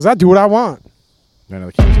Because I do what I want. I know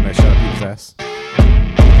the camera's a nice shot of Peter's ass.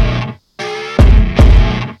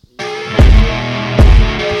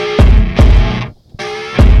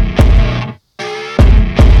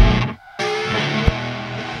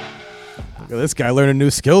 Look at this guy learning new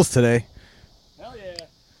skills today.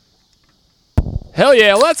 Hell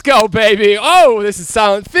yeah, let's go, baby. Oh, this is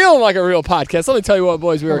feeling like a real podcast. Let me tell you what,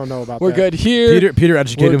 boys, we're good here. Peter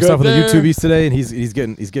educated We're himself on the good there. YouTubies today, and he's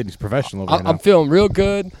getting professional over here now. I'm feeling real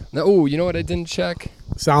good. Oh, you know what I didn't check?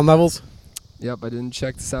 Sound levels? Yep, I didn't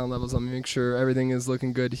check the sound levels. Let me make sure everything is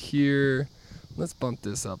looking good here. Let's bump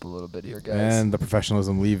this up a little bit here, guys. And the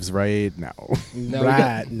professionalism leaves right now.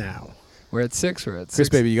 Now. We're at 6. We're at 6. Chris,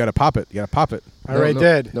 baby, you got to pop it. You got to pop it. I already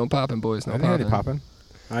did. No popping, boys. No I think I already popping. popping.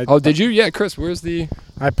 Oh, did you? Yeah, Chris, where's the...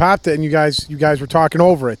 I popped it, and you guys were talking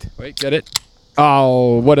over it. Wait, get it?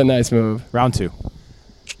 Oh, what a nice move. Round 2. You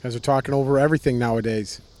guys are talking over everything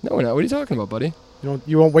nowadays. No, we're not. What are you talking about, buddy?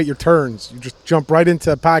 You won't wait your turns. You just jump right into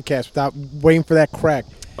a podcast without waiting for that crack.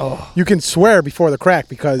 Oh. You can swear before the crack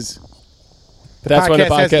because... That's when the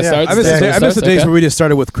podcast starts? I miss the days Okay. where we just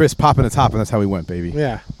started with Chris popping the top, and that's how we went, baby.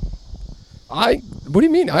 Yeah. What do you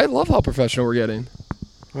mean? I love how professional we're getting.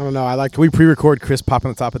 I don't know. I like... Can we pre-record Chris popping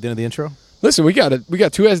the top at the end of the intro? Listen, we got 2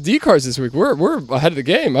 SD cards this week. We're ahead of the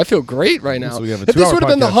game. I feel great right now. So we have a If this 2-hour would have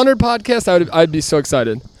been the podcast. 100 podcast, I'd be so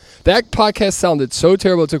excited. That podcast sounded so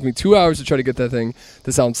terrible. It took me 2 hours to try to get that thing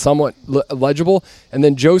to sound somewhat legible. And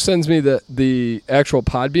then Joe sends me the actual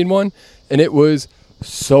Podbean one, and it was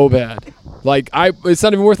so bad. Like it's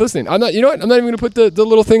not even worth listening. I'm not. You know what? I'm not even going to put the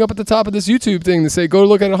little thing up at the top of this YouTube thing to say go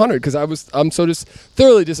look at 100 because I'm so just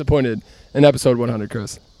thoroughly disappointed in episode 100,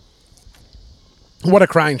 Chris. What a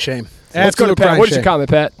crying shame. Let's go to Pat. What did you comment,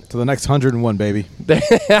 Pat? To the next 101, baby.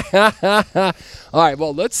 All right,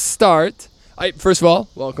 well, let's start. First of all,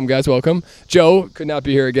 welcome, guys. Welcome. Joe could not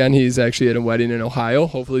be here again. He's actually at a wedding in Ohio.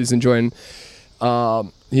 Hopefully he's enjoying Ohio.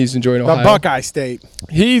 The Buckeye State.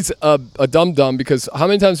 He's a dum-dum because how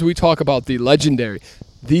many times do we talk about the legendary.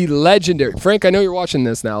 Frank, I know you're watching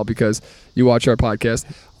this now because you watch our podcast.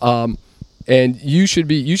 And you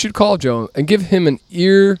should call Joe and give him an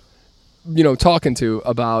ear talking to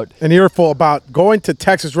about An earful about going to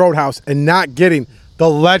Texas Roadhouse and not getting the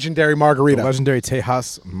legendary margarita. The legendary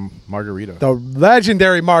Tejas margarita. The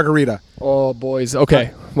legendary margarita. Oh, boys.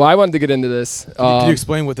 Okay. Well, I wanted to get into this. Can you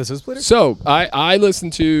explain what this is, please? So I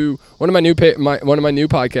listened to one of my new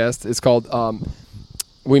podcasts. It's called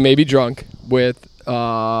 "We May Be Drunk" with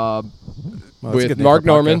Well, that's a with good name Mark for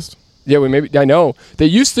a Norman. podcast. Yeah, we maybe. I know they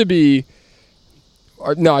used to be.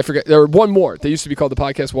 No, I forget. There were one more. They used to be called the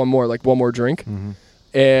podcast "One More," like one more drink. Mm-hmm.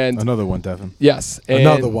 And Another one, Devin. yes, and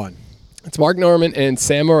Another one. It's Mark Norman and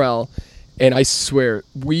Sam Morrell. And I swear,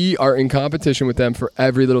 we are in competition with them for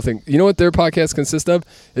every little thing. You know what their podcast consists of?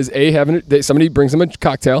 Is somebody brings them a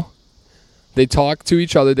cocktail. They talk to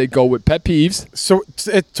each other. They go with pet peeves. So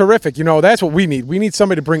it's terrific. That's what we need. We need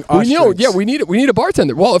somebody to bring us drinks. Yeah, we need a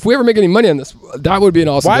bartender. Well, if we ever make any money on this, that would be an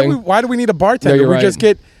awesome thing. Why do we need a bartender? No, you're we right. just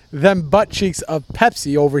get them butt cheeks of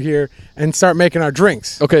Pepsi over here and start making our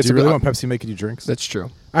drinks. Okay, Do you really want Pepsi making you drinks? That's true.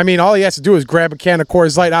 I mean, all he has to do is grab a can of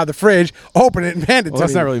Coors Light out of the fridge, open it, and hand it Well, to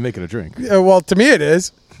that's me. not really making a drink. Well, to me it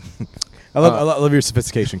is. I love your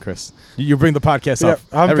sophistication, Chris. You bring the podcast Yeah, up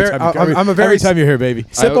I'm every very- time. I'm a very every time you're here, baby.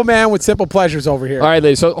 Simple man with simple pleasures over here. All right,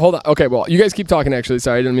 ladies. So hold on. Okay, well, you guys keep talking. Actually,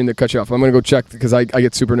 sorry, I didn't mean to cut you off. I'm gonna go check because I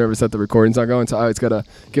get super nervous that the recording's not going. So I gotta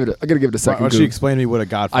give it. I gotta give it a Why second. don't you explain to me what a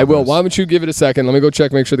Godfather I will. is? Why don't you give it a second? Let me go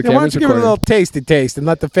check. Make sure the Yeah, why camera's don't you give it a recording. little tasty taste and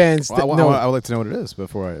let the fans Well, know? I would like to know what it is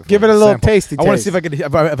before I Give it a little sample. tasty I want to taste. see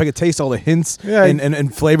if I could taste all the hints Yeah.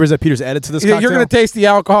 and flavors that Peter's added to this cocktail. You're going to taste the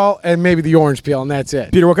alcohol and maybe the orange peel, and that's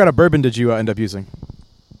it. Peter, what kind of bourbon did you end up using?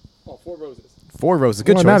 Oh, 4 roses. 4 Roses.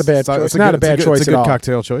 Good Well, choice. not a bad choice. It's Not a bad choice It's a at good all.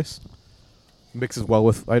 cocktail choice. Mixes well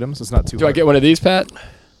with items. It's not too Do I hard. get one of these, Pat?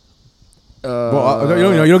 Well,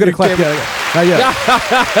 you don't get a clap. Not yet.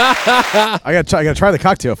 I gotta try the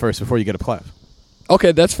cocktail first before you get a clap.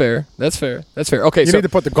 Okay, that's fair. Okay, You so need to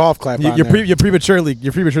put the golf clap on You there.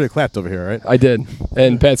 prematurely clapped over here, right? I did,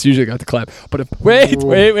 and Pat's usually got the clap. But wait.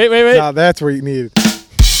 Now that's where you need it.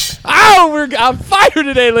 Ow! We're on fire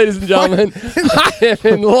today, ladies and gentlemen. I am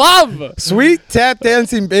in love. Sweet tap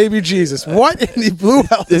dancing baby Jesus. What in the blue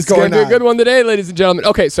hell is It's going going to be on? a good one today, ladies and gentlemen.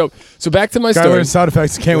 Okay, so back to my Gotta story. learn sound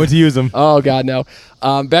effects. Can't wait to use them. Oh, God, no.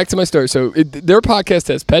 Back to my story. So their podcast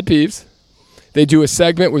has pet peeves. They do a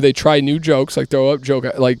segment where they try new jokes, like throw up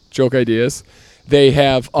joke ideas. They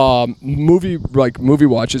have movie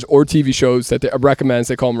watches or TV shows that they recommends.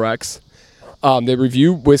 They call them recs. They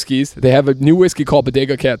review whiskeys. They have a new whiskey called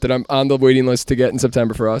Bodega Cat that I'm on the waiting list to get in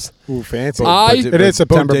September for us. Ooh, fancy. It is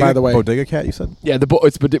September, by the way. Bodega Cat, you said? Yeah,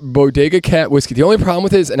 it's Bodega Cat whiskey. The only problem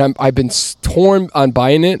with it is, and I've been torn on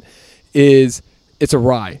buying it, is it's a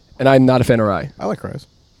rye, and I'm not a fan of rye. I like ryes.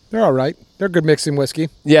 They're all right. They're good mixing whiskey.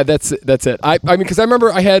 Yeah, that's it. I mean, because I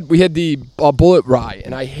remember we had the Bullet Rye,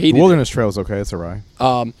 and I hated Wilderness Trail is okay. It's a rye.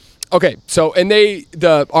 Okay, so and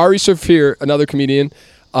Ari Shafir, another comedian,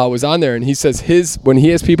 was on there, and he says when he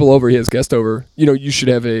has people over, he has guests over. You should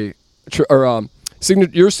have your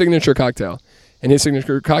signature cocktail, and his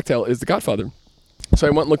signature cocktail is the Godfather. So I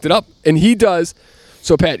went and looked it up, and he does.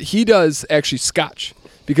 So Pat, he does actually Scotch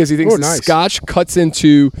because he thinks nice. Scotch cuts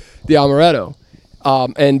into the amaretto,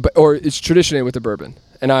 or it's traditionally with the bourbon.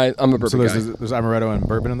 And I'm a bourbon guy. So there's amaretto and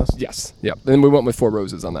bourbon in this. Yes, yep. And we went with 4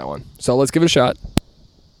 Roses on that one. So let's give it a shot.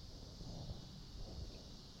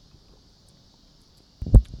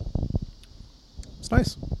 It's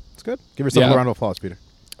nice. It's good. Give yourself a round of applause, Peter.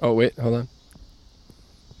 Oh, wait. Hold on.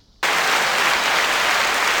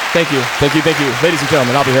 Thank you. Ladies and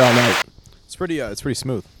gentlemen, I'll be here all night. It's pretty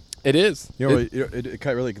smooth. It is. It really,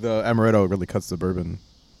 the amaretto really cuts the bourbon.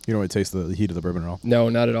 You don't really taste the heat of the bourbon at all. No,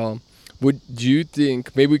 not at all. Would you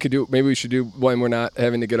think maybe we should do when we're not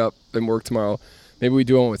having to get up and work tomorrow? Maybe we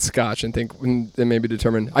do one with Scotch and then maybe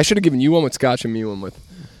determine. I should have given you one with Scotch and me one with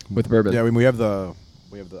bourbon. Yeah, I mean we have the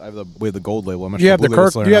gold label. I'm not You sure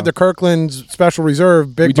have the Kirkland's Special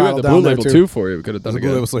Reserve big we do have bottle the down blue there label too. for you. We could have done the it blue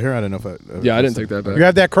again. label still here. I don't know if Yeah, I didn't take that back. You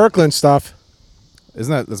have that Kirkland stuff.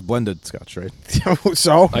 Isn't that's blended Scotch, right?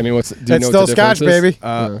 So I mean, it's still Scotch, baby.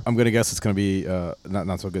 I'm gonna guess it's gonna be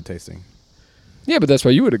not so good tasting. Yeah, but that's why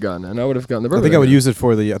you would have gone, and I would have gotten the bourbon. I think I would use it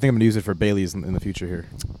for I think I'm gonna use it for Bailey's in the future here.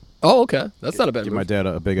 Oh, okay, that's not a bad Give move. my dad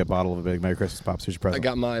a big bottle of a big Merry Christmas Pops. Here's your present. I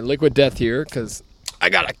got my Liquid Death here because I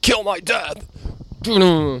gotta kill my death.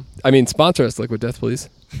 I mean, sponsor us, Liquid Death, please.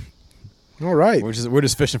 All right. We're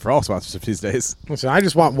just fishing for all sponsorships these days. Listen, I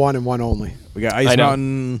just want one and one only. We got Ice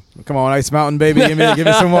Mountain. Come on, Ice Mountain, baby. Give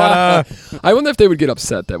me some water. I wonder if they would get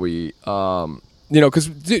upset that we, because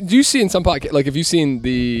do you see in some podcast, like if you've seen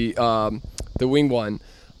the wing one,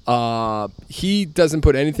 he doesn't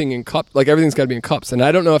put anything in cup, like everything's got to be in cups, and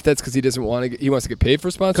I don't know if that's because he doesn't want to. He wants to get paid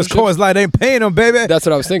for sponsorship. Because Coors Light ain't paying him, baby. That's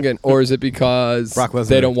what I was thinking, or is it because Brock Lesnar,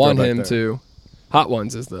 they don't want go back him there. to? Hot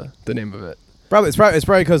Ones is the name of it. It's probably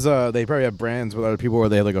because they probably have brands with other people where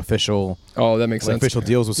they have like official. Oh, that makes sense. Official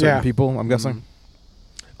deals with certain people. I'm guessing.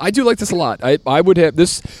 I do like this a lot. I would have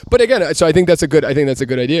this, but again, so I think that's a good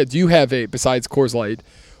idea. Do you have besides Coors Light,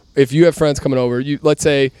 if you have friends coming over, let's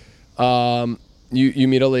say you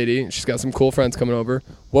meet a lady, she's got some cool friends coming over,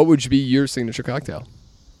 what would be your signature cocktail?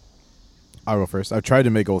 I'll go first. I've tried to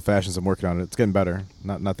make old fashions. I'm working on it. It's getting better.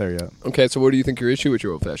 Not there yet. Okay, so what do you think your issue with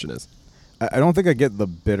your old fashioned is? I don't think I get the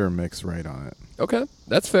bitter mix right on it. Okay,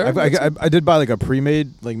 that's fair. I did buy like a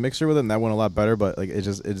pre-made like mixer with it, and that went a lot better. But like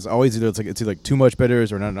it's always either it's too much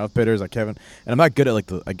bitters or not enough bitters. Like Kevin, and I'm not good at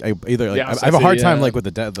like I have a hard time like with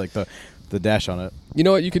the dash on it. You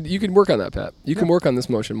know what? You could work on that, Pat. You can work on this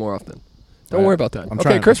motion more often. Don't worry about that. I'm okay,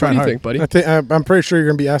 trying, Chris, I'm what do you trying think, buddy? I'm pretty sure you're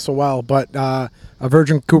going to be SOL, but a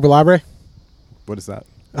Virgin Cuba Libre, What is that?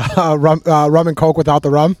 rum and Coke without the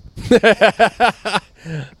rum.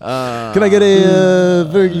 Can I get a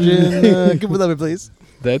Virgin Cuba Libre, please?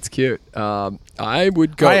 That's cute. I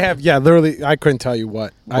would go. Literally, I couldn't tell you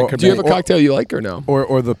what I could Do you make. have a cocktail you like or no?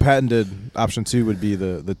 Or the patented option 2 would be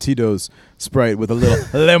the Tito's Sprite with a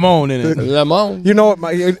little lemon in it. Lemon. You know what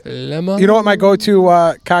Lemon. You know what my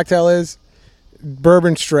go-to cocktail is?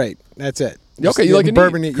 Bourbon straight. That's it. Okay, you like it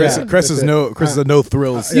bourbon. neat. Yeah, Chris is no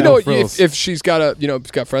thrills. You know, frills. if she's got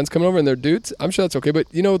got friends coming over and they're dudes, I'm sure that's okay. But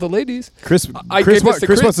the ladies, Chris wants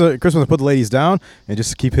to put the ladies down and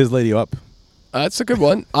just keep his lady up. That's a good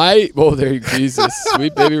one. There you Jesus,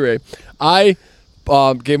 sweet baby Ray. I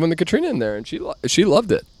gave one to Katrina in there, and she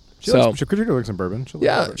loved it. Katrina likes some bourbon.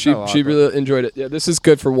 She really enjoyed it. Yeah, this is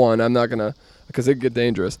good for one. I'm not gonna because it could get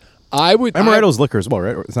dangerous. Amaretto's liquor as well,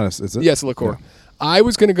 right? Or it's not. Is it? Yes, liqueur. Yeah. I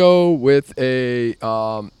was gonna go with a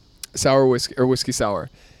sour whiskey or whiskey sour,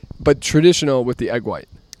 but traditional with the egg white.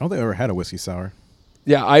 I don't think I ever had a whiskey sour.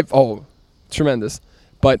 Yeah, tremendous.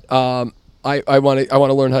 But I want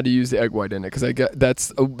to learn how to use the egg white in it because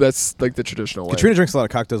that's like the traditional way. Katrina drinks a lot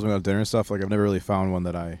of cocktails when we go to dinner and stuff. Like I've never really found one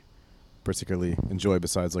that I particularly enjoy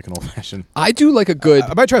besides like an old fashioned. I do like a good.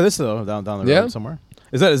 I might try this though down the road somewhere.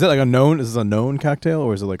 Is that like a known? Is this a known cocktail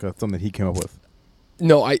or is it like something that he came up with?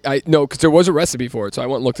 No, I no, because there was a recipe for it, so I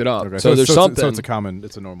went and looked it up. Okay. So there's something.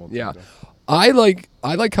 It's a normal. Yeah, I like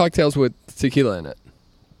cocktails with tequila in it,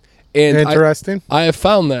 And interesting. I have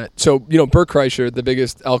found that. So, Bert Kreischer, the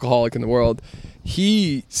biggest alcoholic in the world,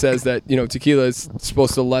 he says that, tequila is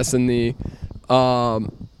supposed to lessen the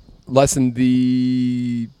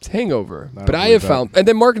hangover. But I have found, and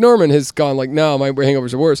then Mark Norman has gone like, no, my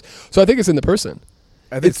hangovers are worse. So I think it's in the person.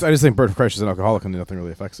 I just think Bert Kreischer's an alcoholic and nothing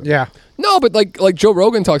really affects him. Yeah. No, but like Joe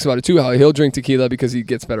Rogan talks about it too, how he'll drink tequila because he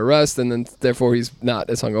gets better rest, and then therefore he's not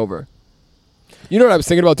as hungover. You know what I was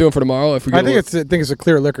thinking about doing for tomorrow? If we I think it's a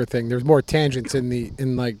clear liquor thing. There's more tangents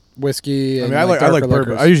in like whiskey. And I like bourbon.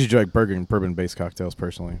 Liquors. I usually do like bourbon based cocktails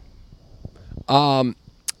personally.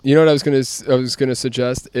 You know what I was gonna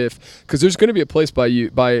suggest, because there's gonna be a place by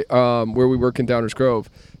where we work in Downers Grove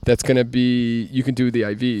that's gonna be, you can do the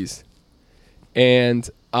IVs, and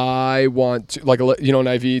I want to, like, an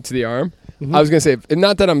IV to the arm. Mm-hmm. I was gonna say,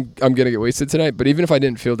 not that I'm gonna get wasted tonight, but even if I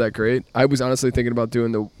didn't feel that great, I was honestly thinking about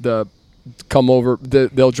doing the come over,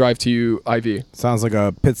 they'll drive to you IV. Sounds like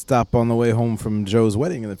a pit stop on the way home from Joe's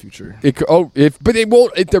wedding in the future. But they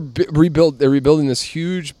won't. They're rebuilding this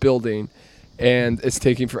huge building, and it's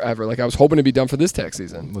taking forever. Like, I was hoping to be done for this tax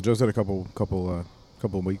season. Well, Joe's got a couple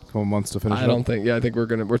months to finish. I think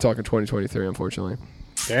we're talking 2023, unfortunately.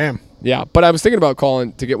 Damn. Yeah, but I was thinking about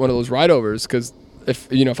calling to get one of those ride overs, because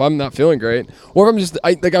if I'm not feeling great, or if I'm just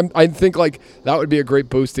I think like that would be a great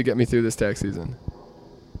boost to get me through this tax season.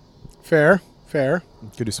 Fair.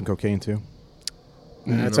 Could do some cocaine too.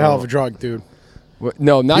 That's a hell of a drug, dude.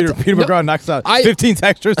 No, not Peter McGraw knocks out 15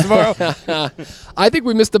 textures tomorrow. I think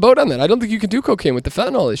we missed the boat on that. I don't think you can do cocaine with the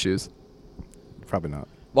fentanyl issues. Probably not.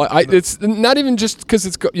 Well, it's not even just because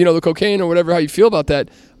it's the cocaine or whatever, how you feel about that.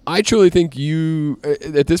 I truly think you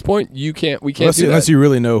at this point we can't unless you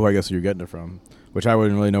really know who I guess you're getting it from, which I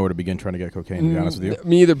wouldn't really know where to begin trying to get cocaine, to be honest with you.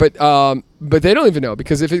 Me either, but they don't even know,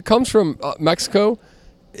 because if it comes from Mexico,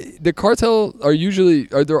 the cartel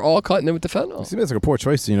they're all cutting in with the fentanyl. It seems like a poor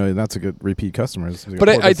choice, not to get repeat customers. But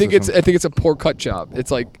I think it's a poor cut job.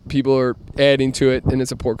 It's like people are adding to it, and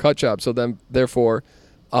it's a poor cut job. So then, therefore,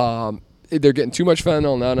 they're getting too much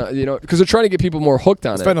fentanyl now. Because they're trying to get people more hooked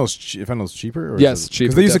on it. Fentanyl's cheaper? Or yes, cheaper.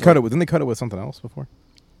 Because they used to cut it with. Didn't they cut it with something else before?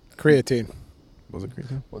 Creatine. Was it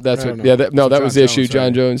creatine? Well, that's what. Yeah, that was the issue.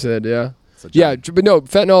 John Jones said. Yeah. Yeah, but no,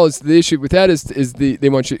 fentanyl is the issue with that. Is they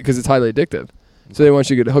want you, because it's highly addictive. So they want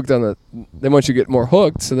you to get hooked they want you to get more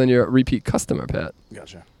hooked, so then you're a repeat customer, Pat.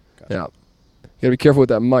 Gotcha. Yeah. You gotta be careful with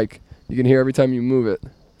that mic. You can hear every time you move it.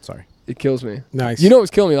 Sorry. It kills me. Nice. You know what was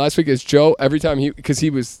killing me last week is Joe, every time because he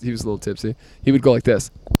was a little tipsy, he would go like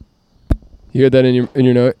this. You hear that in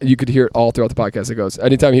your note? You could hear it all throughout the podcast. It goes,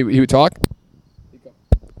 anytime he would talk,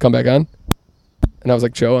 come back on. And I was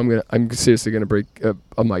like, Joe, I'm seriously gonna break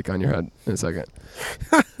a mic on your head in a second.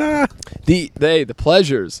 The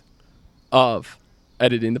pleasures of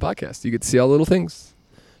editing the podcast. You get to see all the little things.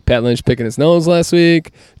 Pat Lynch picking his nose last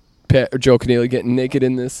week. Joe Keneally getting naked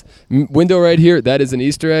in this window right here. That is an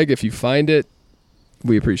Easter egg. If you find it,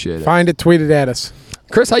 we appreciate it. Find it, tweet it at us.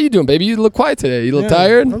 Chris, how you doing, baby? You look quiet today. You look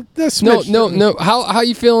tired? No. How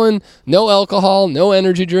you feeling? No alcohol, no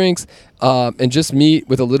energy drinks, and just meat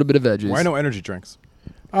with a little bit of veggies. Why no energy drinks?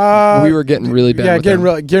 We were getting really bad.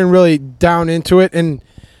 Yeah, getting really down into it. And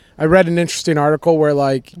I read an interesting article where,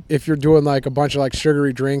 like, if you're doing like a bunch of like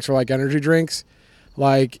sugary drinks or like energy drinks,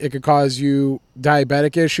 like it could cause you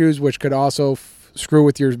diabetic issues, which could also screw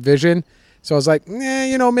with your vision. So I was like,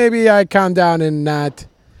 maybe I calm down and not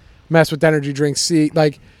mess with energy drinks. See,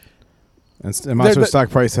 like, and Monster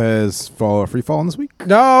stock price has free fall this week.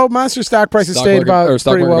 No, Monster stock price has stayed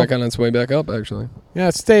pretty well. Back on its way back up, actually. Yeah,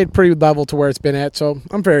 it stayed pretty level to where it's been at. So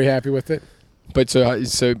I'm very happy with it. But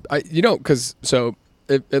ladies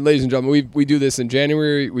and gentlemen, we do this in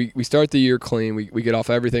January. We start the year clean. We get off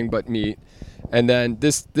everything but meat. And then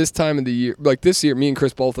this time of the year, like this year, me and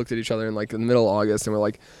Chris both looked at each other in like in the middle of August, and we're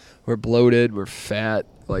like, we're bloated, we're fat.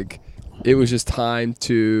 Like, it was just time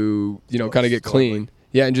to, kind of get clean.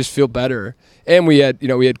 Yeah, and just feel better. And we had some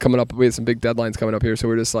big deadlines coming up here, so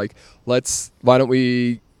we're just like, why don't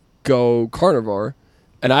we go carnivore?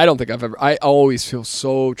 And I don't think I always feel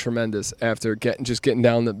so tremendous after getting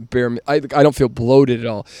down the bare. I don't feel bloated at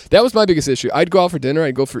all. That was my biggest issue. I'd go out for dinner.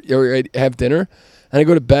 I'd have dinner, and I'd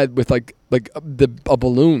go to bed with a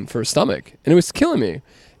balloon for a stomach, and it was killing me.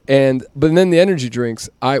 But then the energy drinks,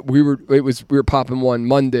 we were popping one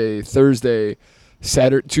Monday, Thursday,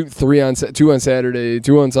 Saturday, two on Saturday,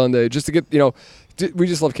 2 on Sunday, just to get we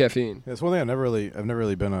just love caffeine. Yeah, it's one thing I've never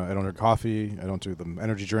really been. I don't drink coffee. I don't do the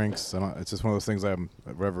energy drinks. It's just one of those things for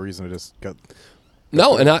whatever reason I just got.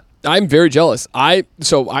 No, and I'm very jealous. I'm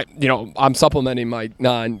supplementing my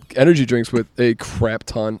non-energy drinks with a crap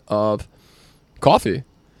ton of coffee.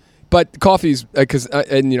 But coffee's because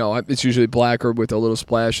and it's usually black or with a little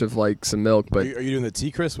splash of like some milk. But are you doing the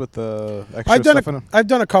tea, Chris, with the extra stuff in them? I've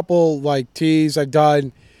done a couple like teas.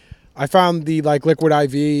 I found the like liquid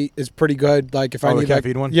IV is pretty good. Like if I need the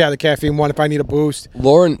caffeine one. Yeah, the caffeine one. If I need a boost.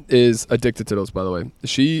 Lauren is addicted to those. By the way,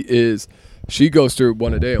 she goes through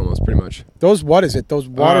one a day almost, pretty much. Those Those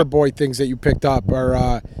water boy things that you picked up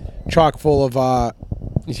are chock full of.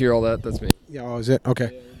 You hear all that? That's me. Yeah. Oh, is it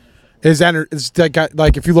okay? It's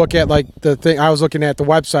like if you look at like the thing I was looking at the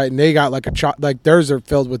website and they got like theirs are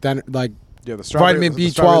filled with like the vitamin B12. The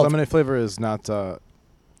strawberry lemonade flavor is not the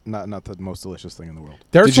most delicious thing in the world.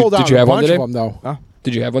 They're sold out. Did you have one today? Of them, though. Huh?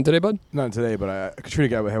 Did you have one today, bud? Not today, but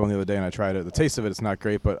Katrina had one the other day and I tried it. The taste of it's not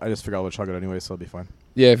great, but I just figured I would chug it anyway, so it'll be fine.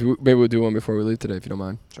 Yeah, maybe we'll do one before we leave today, if you don't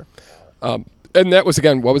mind. Sure. And that was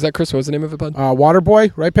again, what was that, Chris? What was the name of it, bud? Water boy,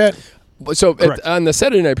 right, Pat? So on the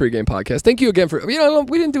Saturday Night Pregame Podcast, thank you again for we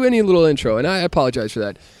didn't do any little intro, and I apologize for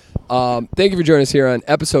that. Thank you for joining us here on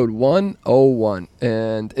episode 101,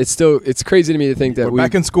 and it's crazy to me to think that we're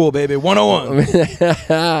back in school, baby.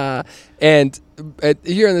 101. And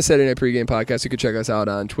here on the Saturday Night Pregame Podcast, you can check us out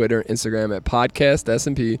on Twitter, Instagram at Podcast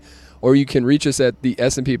SMP, or you can reach us at the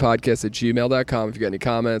SMP Podcast at gmail.com if you got any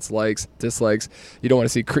comments, likes, dislikes. You want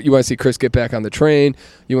to see Chris get back on the train.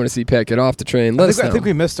 You want to see Pat get off the train. Let us know. I think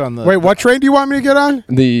we missed on the. Wait, what train do you want me to get on?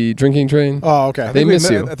 The drinking train. Oh, okay. They miss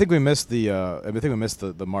you. I think we missed the. I think we missed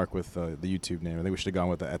the mark with the YouTube name. I think we should have gone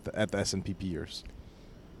with at the SNPPers.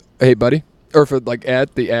 Hey, buddy, or for like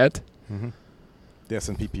at the at. Mm-hmm. The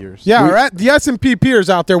SNPPers. Yeah, the SNPPers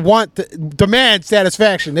out there demand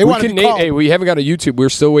satisfaction. They want to be called. Hey, we haven't got a YouTube. We're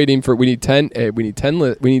still waiting for. We need 10. We need 10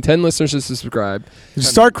 listeners to subscribe.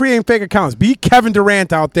 Start creating fake accounts. Be Kevin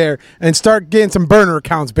Durant out there and start getting some burner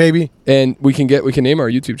accounts, baby. And we can name our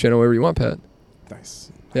YouTube channel whatever you want, Pat.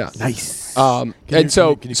 Nice. Yeah. Nice. Can you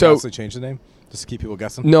possibly change the name just to keep people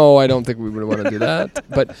guessing? No, I don't think we would want to do that.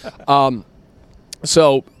 But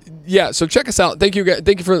so check us out. Thank you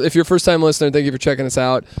for if you're a first time listener. Thank you for checking us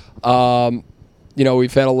out.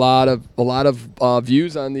 We've had a lot of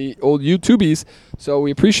views on the old YouTubies, so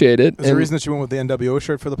we appreciate it. Is there a reason that you went with the NWO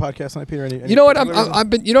shirt for the podcast tonight, Peter? You know what? I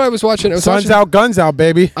was watching. Sun's out, guns out,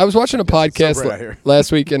 baby. I was watching a podcast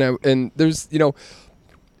last week, and there's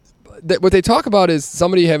what they talk about is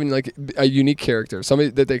somebody having like a unique character, somebody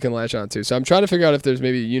that they can latch onto. So I'm trying to figure out if there's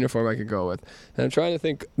maybe a uniform I could go with, and I'm trying to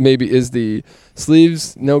think maybe is the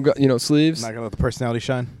sleeves sleeves. Not gonna let the personality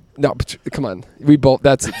shine. No, come on, we both.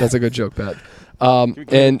 That's a good joke, Pat. Give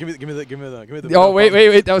me the. Oh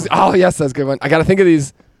wait! That was yes, that's a good one. I got to think of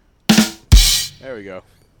these. There we go.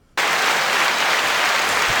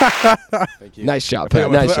 Thank you. Nice job, Pat.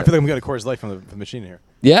 Nice job. I feel like we got a Coors Light from the machine here.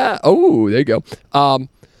 Yeah. Oh, there you go.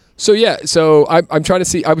 So I'm trying to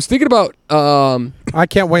see. I was thinking about. I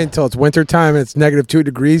can't wait until it's wintertime and it's -2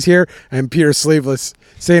 degrees here, and Peter's sleeveless,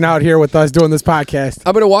 sitting out here with us doing this podcast.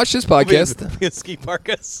 I'm gonna watch this podcast. We have ski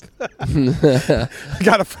parkas.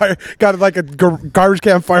 Got a fire. Got like a garbage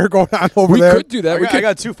can fire going on over there. We could do that. I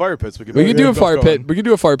got 2 fire pits. We could do a fire pit. We could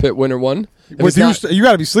do a fire pit winter one. You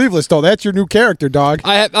got to be sleeveless though. That's your new character, dog.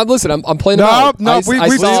 Listen. I'm playing.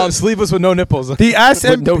 We sleeveless with no nipples. The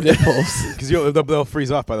SMP no nipples because they'll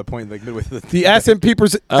freeze off by the point like midway. The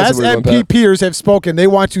SNPPers have spoken. They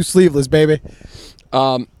want you sleeveless, baby.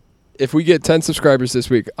 If we get 10 subscribers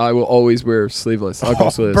this week, I will always wear sleeveless. I'll go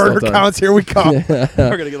sleeveless. Burner counts. Here we come. We're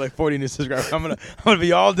gonna get like 40 new subscribers. I'm gonna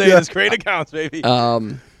be all day just creating accounts, baby.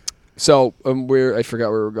 So I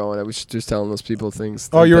forgot where we were going. I was just telling those people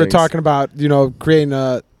things. Oh, you were talking about creating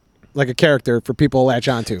like a character for people to latch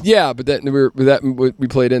onto. Yeah, but we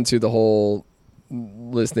played into the whole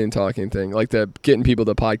listening, talking thing, like the getting people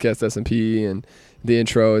to podcast SMP and the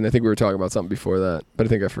intro, and I think we were talking about something before that, but I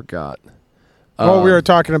think I forgot. We were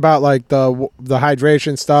talking about like the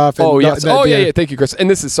hydration stuff. And yeah. Thank you, Chris. And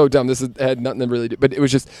this is so dumb. This had nothing to really do, but it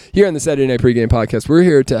was just here on the Saturday Night Pregame Podcast. We're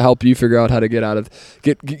here to help you figure out how to get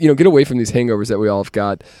away from these hangovers that we all have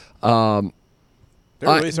got. They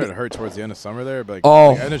really started to hurt towards the end of summer there, but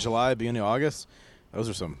like end of July, beginning of August. Those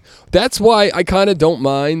are some. That's why I kind of don't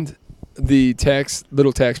mind the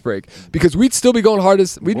little tax break, because we'd still be going hard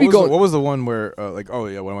as we'd be going. What was the one where when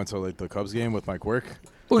I went to like the Cubs game with Mike Work?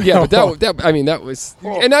 Well, yeah, but that was,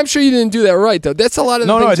 and I'm sure you didn't do that right though. That's a lot of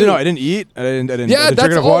no, I didn't eat. I didn't drink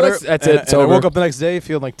enough water. That's it. And I woke up the next day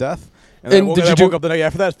feeling like death. And I woke up the night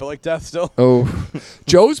after that, felt like death still. Oh,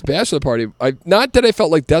 Joe's bachelor party. Not that I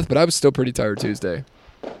felt like death, but I was still pretty tired Tuesday.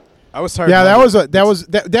 I was tired. Yeah,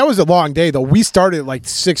 that was a long day though. We started at like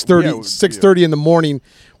 6:30 in the morning,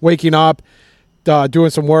 waking up,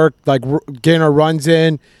 doing some work, like getting our runs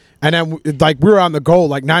in. And then, like, we were on the go,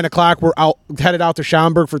 like 9 o'clock. We're headed out to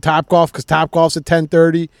Schaumburg for Topgolf because Topgolf's at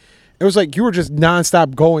 10:30, It was like you were just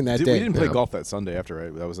nonstop going that day. We didn't play golf that Sunday after,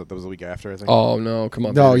 right? That was the week after, I think. Oh no, come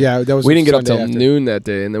on. No, baby. yeah, that was. We didn't get up Sunday till after. noon that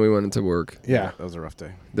day, and then we went into work. Yeah, that was a rough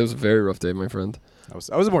day. That was a very rough day, my friend. I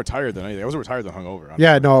was more tired than anything. I was more tired than hungover. Honestly.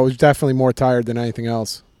 Yeah, no, I was definitely more tired than anything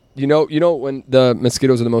else. You know when the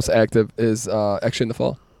mosquitoes are the most active is actually in the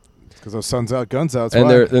fall. Because those sun's out, guns out. And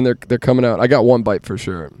they're coming out. I got one bite for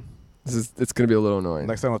sure. It's gonna be a little annoying.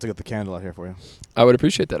 Next time I'll have to get the candle out here for you. I would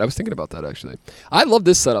appreciate that. I was thinking about that actually. I love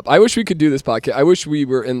this setup. I wish we could do this podcast. I wish we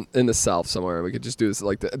were in the South somewhere and we could just do this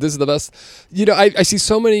like this. This is the best. You know, I see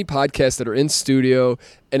so many podcasts that are in studio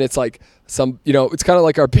and it's like it's kind of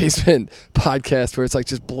like our basement podcast where it's like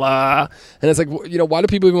just blah, and it's like why do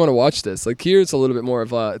people even want to watch this? Like here, it's a little bit more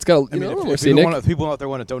of it's got a little more scenic. If people out there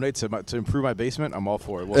want to donate to improve my basement, I'm all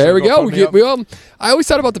for it. There we go. I always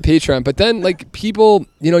thought about the Patreon, but then like people,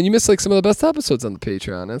 you miss like some of the best episodes on the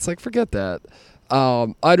Patreon, and it's like forget that.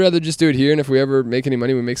 I'd rather just do it here, and if we ever make any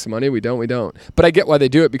money, we make some money. We don't. But I get why they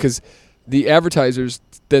do it because the advertisers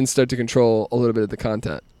then start to control a little bit of the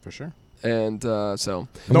content. For sure. And so,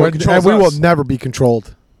 and we will never be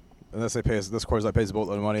controlled unless they pay us. This Coors Light pays a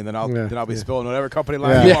boatload of money, and then I'll be spilling whatever company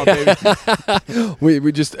line I want, baby.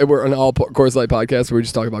 we're an all Coors Light podcast where we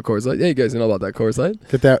just talk about Coors Light. Yeah, you guys know about that Coors Light.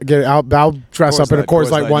 Get it. I'll dress up in a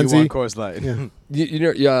Coors Light onesie. You want Coors Light.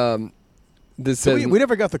 Yeah. This so we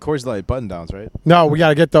never got the Coors Light button downs, right? No, we got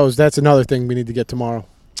to get those. That's another thing we need to get tomorrow.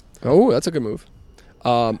 Oh, that's a good move.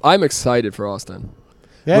 I'm excited for Austin.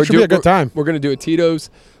 Yeah, it should be a good time. We're gonna do a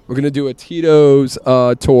Tito's. We're going to do a Tito's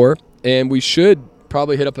tour, and we should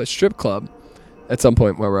probably hit up a strip club at some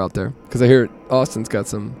point while we're out there because I hear Austin's got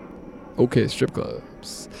some okay strip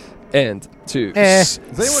clubs. And has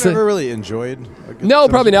anyone ever really enjoyed No,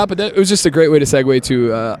 probably not, but it was just a great way to segue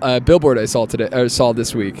to a billboard I saw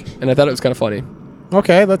this week, and I thought it was kind of funny.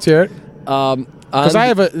 Okay, let's hear it. Because I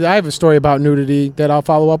have a story about nudity that I'll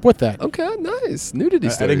follow up with that. Okay, nice. Nudity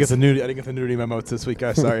stories. I didn't get the nudity memo this week,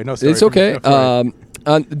 guys. Sorry, no story. It's okay.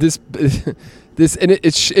 On this and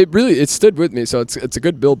it really stood with me. So it's a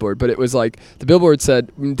good billboard, but it was like the billboard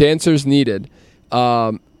said dancers needed,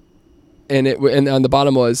 and on the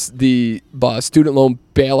bottom was the student loan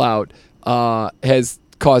bailout has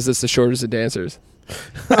caused us the shortage of dancers.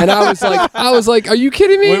 And I was like, are you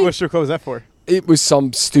kidding me? What strip club was that for? It was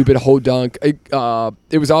some stupid hodunk.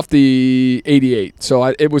 It was off the 88, so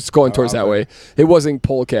it was going towards that way. It wasn't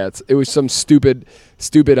Polecats. It was some stupid.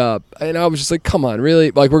 And I was just like, come on, really?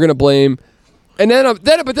 Like we're gonna blame. And then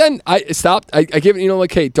I stopped. I gave it,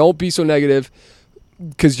 like, hey, don't be so negative,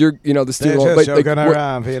 because you're, the student.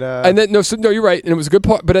 And then no, you're right, and it was a good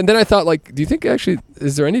part. But then I thought, like, do you think actually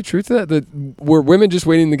is there any truth to that? Were women just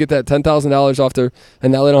waiting to get that $10,000 off their,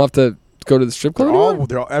 and now they don't have to go to the strip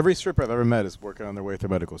club? Every stripper I've ever met is working on their way through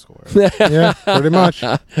medical school. Right? Yeah, pretty much.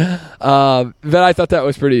 But I thought that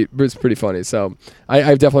was pretty funny. So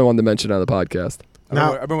I definitely wanted to mention it on the podcast.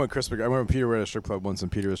 I remember when Peter were at a strip club once,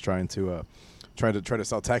 and Peter was trying to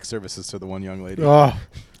sell tax services to the one young lady. Oh,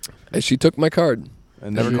 and she took my card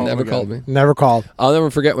and never called me. Never called. I'll never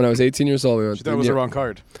forget when I was 18 years old. She thought it was the wrong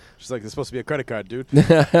card. She's like, "This is supposed to be a credit card, dude."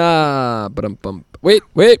 Wait.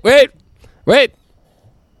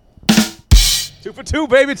 2 for 2,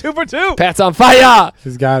 baby. 2 for 2. Pat's on fire.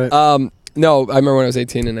 She's got it. No, I remember when I was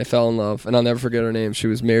 18 and I fell in love, and I'll never forget her name. She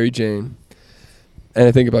was Mary Jane. And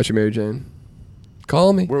I think about you, Mary Jane.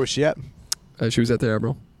 Call me. Where was she at? She was at the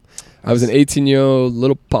Admiral. I was an 18-year-old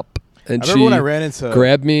little pup, and I remember when I ran into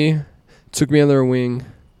grabbed me, took me under her wing,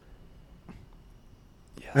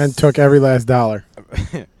 and took every last dollar.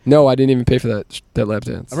 No, I didn't even pay for that lap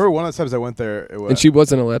dance. I remember one of the times I went there, and she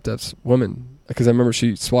wasn't a lap dance woman, because I remember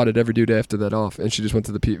she swatted every dude after that off, and she just went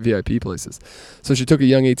to the VIP places. So she took a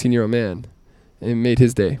young 18-year-old man and made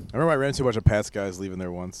his day. I remember I ran into a bunch of Pat's guys leaving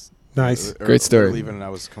there once. Nice. Great story. Leaving and I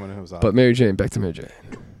was coming in. It was odd. But Mary Jane, back to Mary Jane.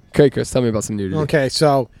 Okay, Chris, tell me about some nudity. Okay,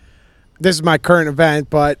 so this is my current event,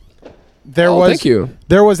 but there thank you.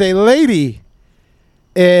 There was a lady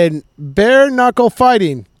in bare knuckle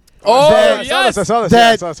fighting. Oh, yes! I saw this.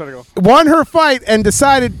 I saw this article. Won her fight and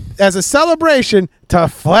decided, as a celebration, to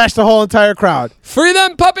flash the whole entire crowd. Free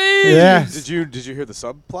them puppies! Yeah. Did you hear the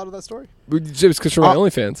subplot of that story? It was because she was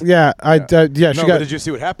OnlyFans. Yeah, but did you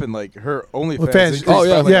see what happened? Like her OnlyFans increased by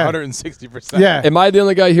 160%. Yeah. Am I the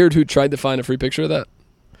only guy here who tried to find a free picture of that?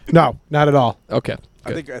 No, not at all. Okay.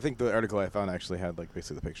 I think the article I found actually had like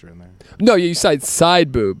basically the picture in there. No, you said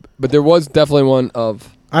side boob, but there was definitely one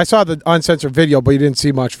of. I saw the uncensored video, but you didn't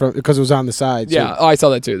see much from because it was on the side. Yeah, I saw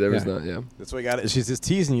that too. There was not. Yeah, that's why I got it. She's just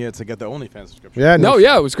teasing you to get the OnlyFans subscription. Yeah,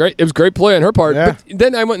 it was great. It was great play on her part. Yeah. But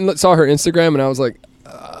then I went and saw her Instagram, and I was like,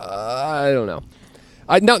 I don't know.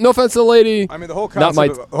 No offense to the lady. I mean, the whole concept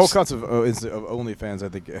of OnlyFans. I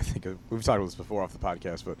think we've talked about this before off the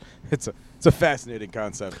podcast, but it's a fascinating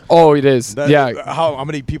concept. Oh, it is. How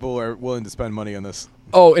many people are willing to spend money on this?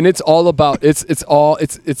 Oh, and it's all about it's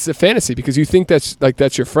a fantasy because you think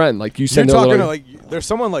that's your friend. Like you send there's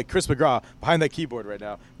someone like Chris McGraw behind that keyboard right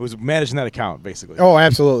now who's managing that account basically. Oh,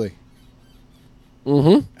 absolutely.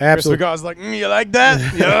 Mm-hmm. Absolutely. Chris McGraw's like, you like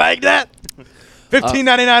that? You like that?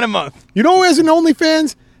 $15.99 a month. You know who has an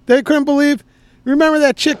OnlyFans that I couldn't believe? Remember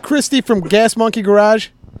that chick Christy from Gas Monkey Garage?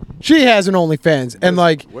 She has an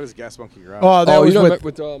OnlyFans, what is Gas Monkey Garage? Oh,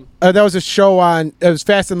 that was a show on. It was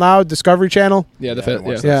Fast and Loud, Discovery Channel. Yeah,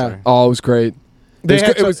 yeah. Oh, it was great.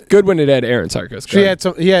 It was good when it had Aaron. Sorry, Chris.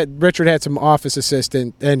 Richard had some office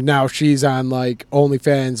assistant, and now she's on like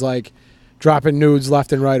OnlyFans, like dropping nudes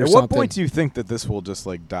left and right or something. At what point do you think that this will just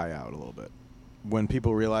like die out a little bit? When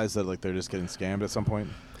people realize that like they're just getting scammed at some point?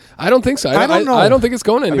 I don't think so. I don't know. I don't think it's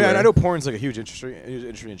going anywhere. I mean, I know porn's like a huge industry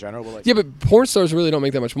in general. But like, but porn stars really don't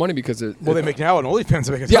make that much money because they make now on OnlyFans.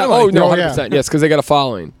 They make a ton of money. No, 100%. Yes, because they got a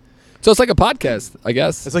following. So it's like a podcast, I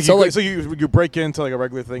guess. It's like you break into like a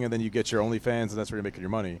regular thing and then you get your OnlyFans and that's where you're making your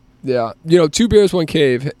money. Yeah, Two Bears, One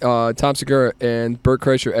Cave. Tom Segura and Bert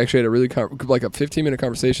Kreischer actually had a really like a 15-minute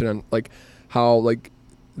conversation on like how like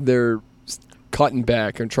they're cutting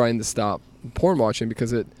back and trying to stop porn watching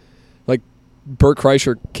because it like Bert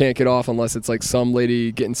Kreischer can't get off unless it's like some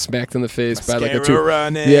lady getting smacked in the face by like a two.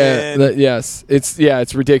 Running. Yeah, yes,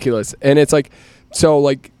 it's ridiculous, and it's like so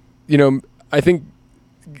like I think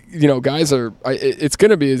guys are. It's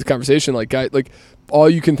gonna be a conversation like all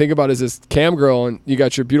you can think about is this cam girl, and you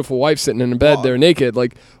got your beautiful wife sitting in a bed there naked.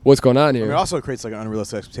 Like, what's going on here? I mean, it also creates like an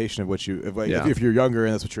unrealistic expectation of what you if you're younger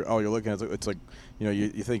and that's what you're looking at. It's like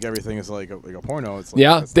you think everything is like a porno. It's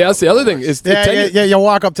like, that's the other thing. Is you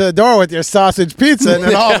walk up to the door with your sausage pizza, and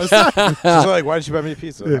then all of a sudden, she's like, "Why did you buy me a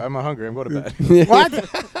pizza? I'm hungry. I'm going to bed."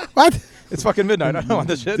 What? It's fucking midnight. I don't want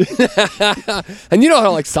this shit. And you know I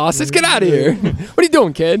don't like sausage. Get out of here. What are you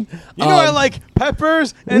doing, kid? I like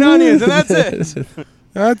peppers and onions, and that's it.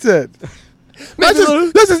 That's it.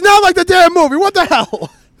 This is not like the damn movie. What the hell?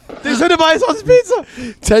 They said to buy a sausage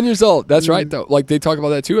pizza. 10 years old. That's right, though. Like, they talk about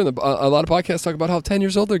that, too. And a lot of podcasts talk about how 10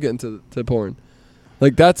 years old they're getting to porn.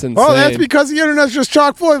 Like, that's insane. Oh, that's because the internet's just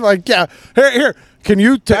chock full of, like, here. Can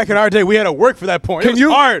you back in our day, we had to work for that porn. It was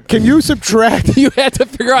hard. Can you subtract? You had to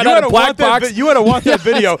figure out how to black box. You had to want that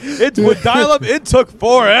video. It would dial up. It took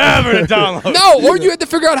forever to download. No, or you had to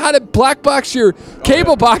figure out how to black box your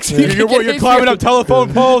cable box. You're climbing up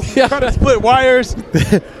telephone poles, trying to split wires.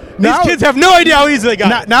 These kids have no idea how easy they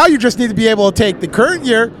got it. Now you just need to be able to take the current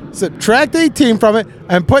year, subtract 18 from it,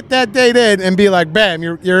 and put that date in and be like, bam,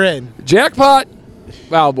 you're in. Jackpot.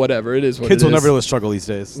 Well, whatever. It is what Kids it will is. never really struggle these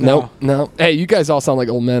days. No. Hey, you guys all sound like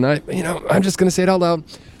old men. I'm just going to say it out loud.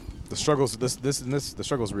 The struggle's the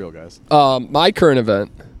struggle's real, guys. My current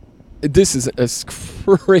event, this is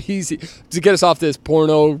crazy. To get us off this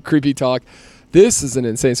porno, creepy talk, this is an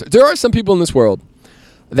insane story. There are some people in this world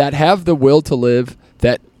that have the will to live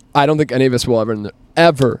that I don't think any of us will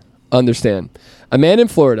ever understand. A man in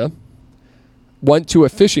Florida went to a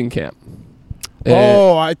fishing camp.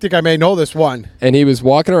 I think I may know this one. And he was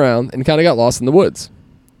walking around and kind of got lost in the woods.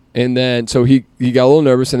 And then, so he got a little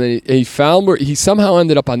nervous, and then he found where he somehow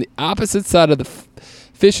ended up on the opposite side of the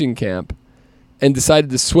fishing camp and decided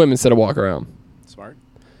to swim instead of walk around. Smart.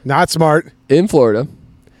 Not smart. In Florida.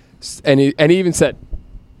 And he even said,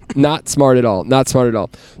 not smart at all. Not smart at all.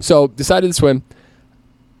 So decided to swim.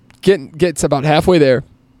 Gets about halfway there,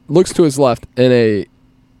 looks to his left, and a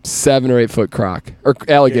 7 or 8 foot croc or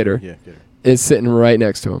alligator is sitting right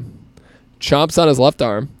next to him. Chomps on his left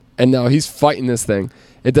arm, and now he's fighting this thing.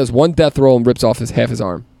 It does one death roll and rips off half his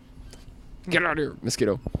arm. Get out of here,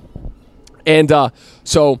 mosquito. And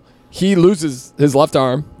so he loses his left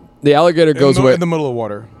arm. The alligator goes away. In the middle of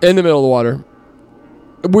water. In the middle of the water,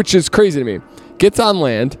 which is crazy to me. Gets on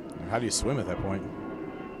land. How do you swim at that point?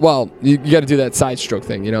 Well, you got to do that side stroke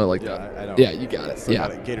thing, like that. I know. Yeah, you got it.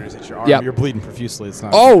 Yeah. Gator just hit your arm. Yeah. You're bleeding profusely. It's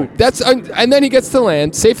not. Oh, and then he gets to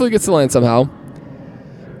land, safely gets to land somehow.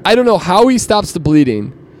 I don't know how he stops the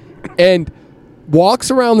bleeding, and walks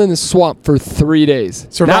around in the swamp for 3 days.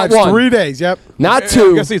 Survives 3 days. Yep. Not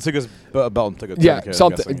 2. I guess he took his belt and took a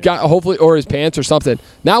something. Got hopefully, or his pants or something.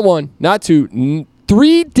 Not 1, not 2.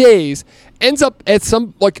 3 days. Ends up at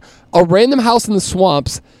some a random house in the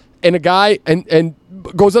swamps, and a guy and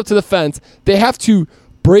goes up to the fence. They have to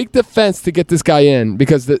break the fence to get this guy in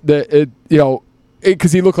because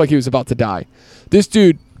because he looked like he was about to die. This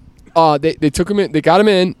dude, they took him in. They got him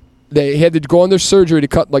in. They had to go under surgery to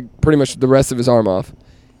cut pretty much the rest of his arm off,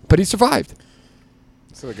 but he survived.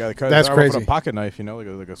 So the guy that cut That's his arm crazy. with a pocket knife,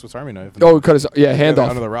 like a Swiss Army knife. Oh, cut his hand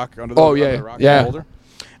off. Under the rock. Under the rock holder.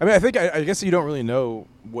 I mean, I guess you don't really know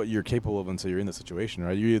what you're capable of until you're in the situation,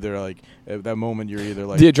 right? You either like at that moment you're either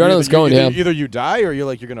like the adrenaline's going. Either you die or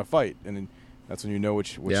you're gonna fight, and then that's when you know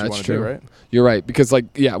what you want to do, right? You're right, because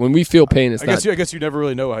when we feel pain, it's I guess you never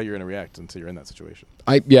really know how you're gonna react until you're in that situation.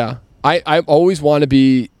 I always want to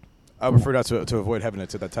be. I prefer not to avoid having it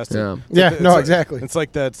to that testing. Yeah. Exactly. It's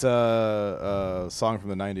like that song from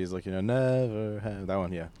the '90s, like never have that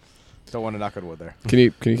one. Yeah. Don't want to knock on wood there. Can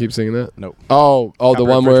you keep singing that? Nope. Oh, the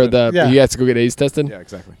one where he has to go get AIDS tested? Yeah,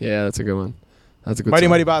 exactly. Yeah, that's a good one. That's a good Mighty song.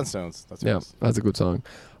 Mighty Bosstones. That's a good song.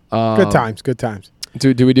 Good times.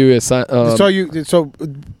 Do we do a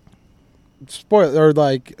spoil or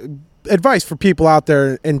like advice for people out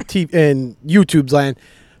there in YouTube's land?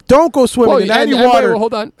 Don't go swimming in any water.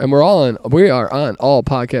 Hold on. And we are on all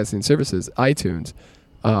podcasting services: iTunes,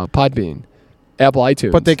 Podbean, Apple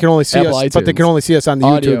iTunes. But they can only see us. iTunes. But they can only see us on the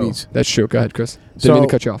Audio. YouTube's. That's true. Go ahead, Chris. Didn't mean to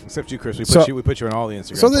cut you off. Except you, Chris. We put you on all the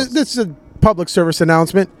Instagram. So this is a public service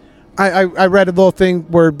announcement. I read a little thing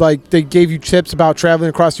where like they gave you tips about traveling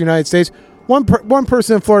across the United States. One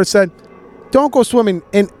person in Florida said, "Don't go swimming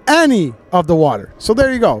in any of the water." So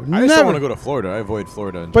there you go. I just don't want to go to Florida. I avoid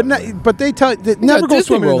Florida. But they tell you never go Disney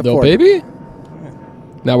swimming World, in the Florida. baby.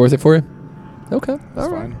 Not worth it for you. Okay. That's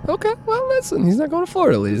all right. fine. Okay. Well, listen. He's not going to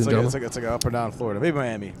Florida, ladies and gentlemen. It's like up or down Florida. Maybe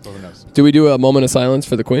Miami. Who knows? Do we do a moment of silence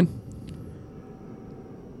for the Queen?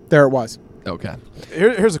 There it was. Okay.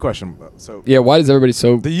 Here's a question. So yeah, why does everybody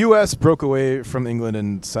so? The U.S. broke away from England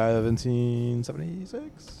in 1776.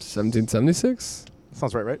 1776.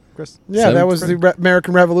 Sounds right, Chris? Yeah, that was the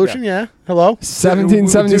American Revolution. Yeah. Hello.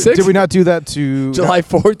 1776. Did we not do that to July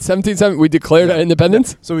 4th, 1770? We declared our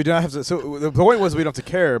independence. So we don't have to. So the point was we don't have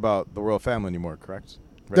to care about the royal family anymore, correct?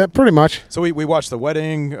 Right? That pretty much. So we watched the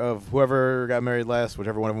wedding of whoever got married last,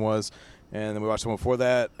 whichever one of them was, and then we watched the one before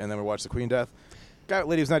that, and then we watched the Queen death.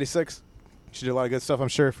 Lady was 96. She did a lot of good stuff, I'm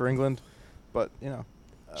sure, for England, but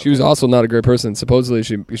she was also not a great person. Supposedly,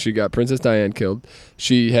 she got Princess Diana killed.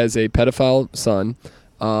 She has a pedophile son.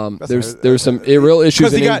 There's some real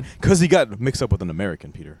issues because he got mixed up with an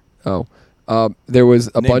American, Peter. Oh, there was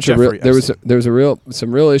a bunch Jeffrey of there was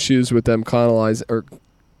some real issues with them colonize or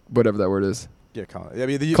whatever that word is. Yeah,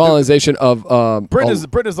 colonization of Britain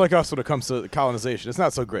is like us when it comes to colonization. It's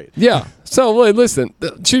not so great. Yeah. So listen,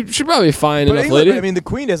 she probably be fine enough, England, lady. I mean, the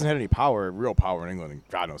Queen hasn't had any real power in England, in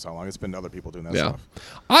God knows how long. It's been other people doing that stuff.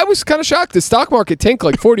 I was kind of shocked. The stock market tanked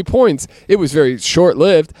like 40 points. It was very short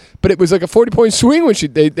lived, but it was like a 40-point swing when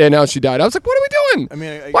they announced she died. I was like, what are we doing? I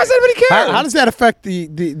mean, why does anybody care? How does that affect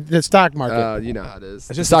the stock market? You know how it is.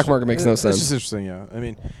 The stock market makes no sense. It's just interesting, yeah. I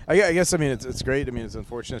mean, I guess it's great. I mean, it's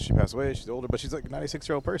unfortunate she passed away. She's older, but she's like a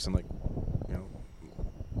 96-year-old person. Like,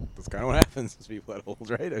 that's kind of what happens to people that old,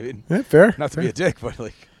 right? I mean, fair. Not to be a dick, but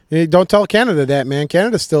like, don't tell Canada that, man.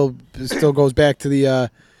 Canada still goes back to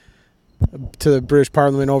the British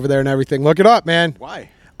Parliament over there and everything. Look it up, man.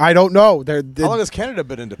 Why? I don't know. How long has Canada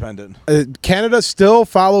been independent? Canada still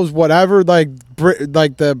follows whatever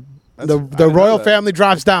the royal family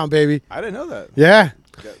drops down, baby. I didn't know that. Yeah.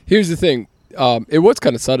 Here's the thing. It was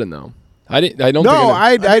kind of sudden though. I don't.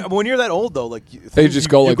 No, think when you're that old though, like they just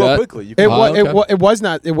go like that. Quickly. It was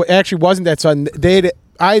not. It actually wasn't that sudden.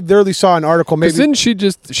 I literally saw an article. Maybe didn't she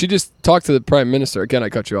just talked to the prime minister again? I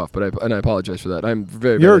cut you off, but I apologize for that. I'm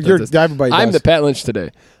very. Everybody. I'm the Pat Lynch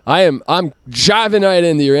today. I'm jiving right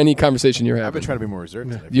into any conversation you're having. I've been trying to be more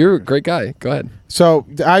reserved today. You're a great guy. Go ahead. So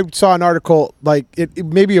I saw an article like it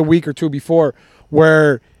maybe a week or two before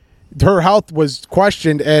where her health was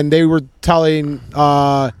questioned, and they were telling.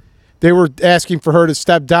 They were asking for her to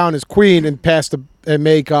step down as queen and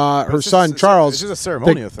make her son Charles. It's just a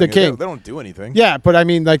ceremonial thing. The king. They don't do anything. Yeah, but I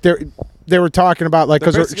mean, like they were talking about like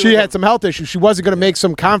because she had some health issues. She wasn't going to make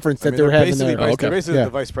some conference that they were having there. They're basically the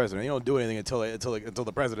vice president. You don't do anything until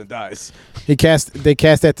the president dies. They cast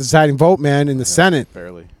that deciding vote, man, in the Senate.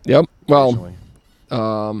 Barely. Yep. Well,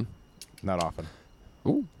 not often.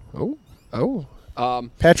 Oh.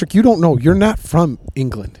 Patrick, you don't know. You're not from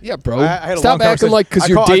England. Yeah, bro. Stop acting like because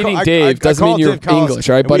you're dating Dave doesn't mean you're English,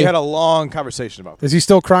 all right, buddy? We had a long conversation about this. Is he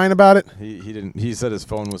still crying about it? He didn't. He said his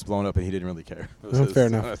phone was blown up and he didn't really care. Fair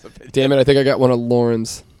enough. Damn it! I think I got one of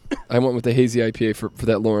Lauren's. I went with the hazy IPA for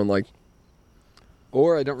that Lauren like.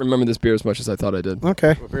 Or I don't remember this beer as much as I thought I did.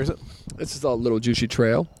 Okay. What beer is it? This is a little juicy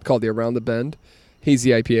trail called the Around the Bend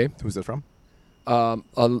hazy IPA. Who's that from?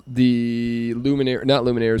 The not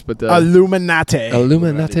Luminaires, but the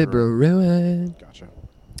Illuminati Brewing. Gotcha.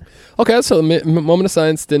 Okay, so the moment of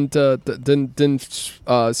science didn't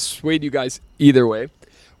sway you guys either way.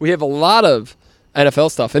 We have a lot of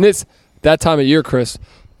NFL stuff, and it's that time of year, Chris,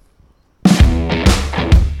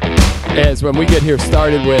 as when we get here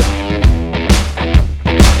started with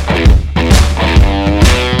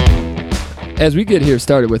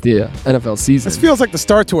the NFL season. This feels like the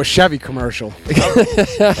start to a Chevy commercial.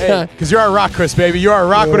 Hey, because you're our rock, Chris, baby. You're our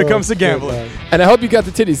rock when it comes to gambling. And I hope you got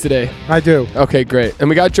the titties today. I do. Okay, great. And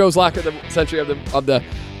we got Joe's lock of the century of the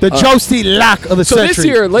Joe C. lock of the so century. this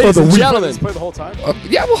year, ladies and gentlemen. Play the whole time.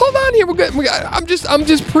 Yeah, well, hold on here. We're good. I'm just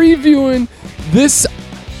previewing this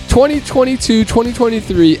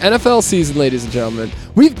 2022-2023 NFL season, ladies and gentlemen.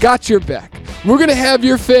 We've got your back. We're gonna have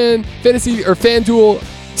your fantasy or FanDuel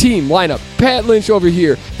team lineup. Pat Lynch over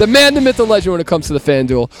here, the man, the myth, the legend when it comes to the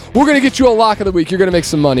FanDuel. We're gonna get you a lock of the week. You're gonna make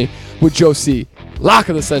some money with Joe C. Lock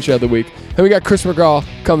of the century of the week. And we got Chris McGraw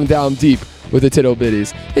coming down deep with the Tittle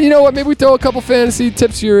Bitties. And you know what? Maybe we throw a couple fantasy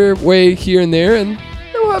tips your way here and there, and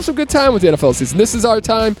we'll have some good time with the NFL season. This is our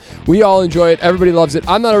time. We all enjoy it. Everybody loves it.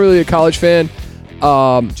 I'm not really a college fan.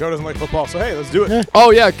 Joe doesn't like football, so hey, let's do it.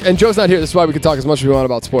 Oh, yeah, and Joe's not here. This is why we can talk as much as we want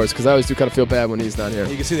about sports, because I always do kind of feel bad when he's not here.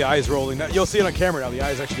 You can see the eyes rolling. Now, you'll see it on camera now. The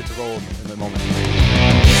eyes actually get to roll in the moment.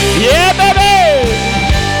 Yeah, baby!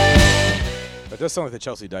 That does sound like the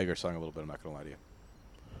Chelsea Dagger song a little bit, I'm not going to lie to you.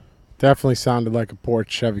 Definitely sounded like a poor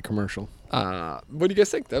Chevy commercial. What do you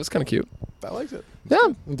guys think? That was kind of cute. I liked it. Yeah.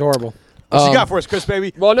 Adorable. What you got for us, Chris,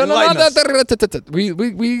 baby? Well, no. What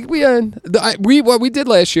We did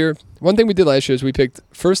last year. One thing we did last year is we picked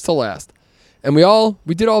first to last, and we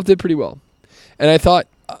did pretty well. And I thought,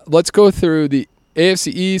 let's go through the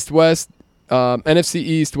AFC East, West, NFC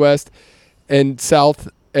East, West, and South.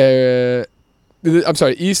 I'm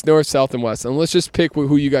sorry, East, North, South, and West. And let's just pick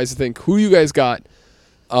who you guys got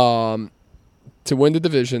to win the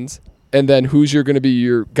divisions. And then who's going to be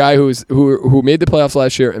your guy who made the playoffs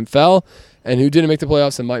last year and fell, and who didn't make the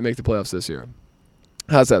playoffs and might make the playoffs this year.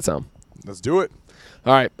 How's that sound? Let's do it.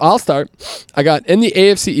 All right, I'll start. I got in the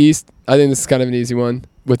AFC East. I think this is kind of an easy one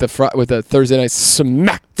with the Thursday night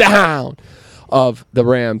smackdown of the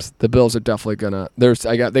Rams. The Bills are definitely gonna. They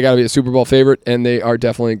got to be a Super Bowl favorite, and they are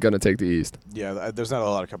definitely gonna take the East. Yeah, there's not a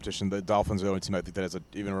lot of competition. The Dolphins are the only team I think that has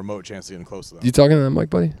even a remote chance of getting close to them. You talking to that mic,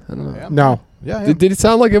 buddy? I don't know. Yeah. No. Yeah. Did it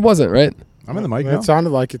sound like it wasn't right? I'm in the mic It now. sounded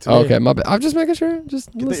like it to me. Okay, my bad. I'm just making sure.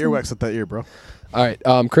 Just Get listen. the earwax at that ear, bro. All right,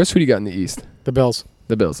 Chris, who do you got in the East? The Bills.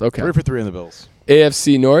 The Bills. Okay. 3 for 3 in the Bills.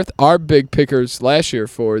 AFC North, our big pickers last year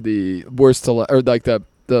for the worst to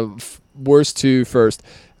worst to first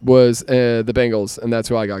was the Bengals, and that's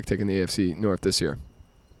who I got taking the AFC North this year.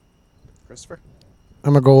 Christopher?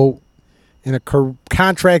 I'm going to go in a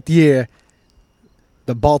contract year,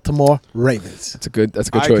 the Baltimore Ravens. That's a good choice.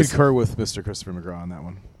 I concur with Mr. Christopher McGraw on that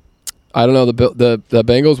one. I don't know the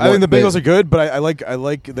Bengals. I think the Bengals are good, but I like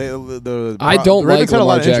the. I don't the Ravens like had a lot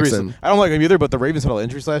Lamar of injuries. Jackson. I don't like them either, but the Ravens had a lot of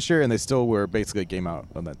injuries last year, and they still were basically a game out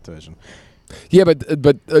on that division. Yeah, but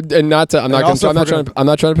and not to, I'm not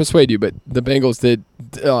trying to persuade you, but the Bengals did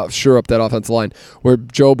shore up that offensive line where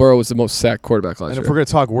Joe Burrow was the most sacked quarterback last year. And if we're gonna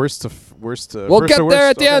talk worst to we'll get there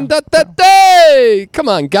at the end of the day. Come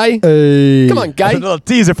on, guy. Hey. Come on, guy. A little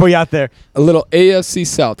teaser for you out there. A little AFC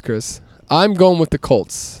South, Chris. I'm going with the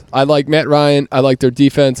Colts. I like Matt Ryan. I like their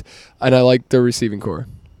defense, and I like their receiving core.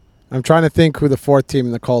 I'm trying to think who the fourth team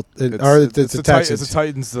in the Colts it's the Texans. It's the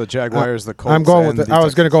Titans, the Jaguars, the Colts. I'm going with I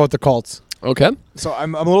was going to go with the Colts. Okay. So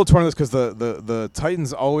I'm a little torn on this because the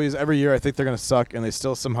Titans always every year I think they're going to suck, and they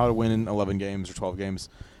still somehow win in 11 games or 12 games.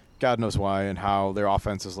 God knows why and how their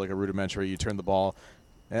offense is like a rudimentary. You turn the ball.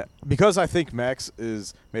 Because I think Max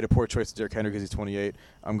is made a poor choice to Derrick Henry because he's 28.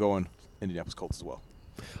 I'm going Indianapolis Colts as well.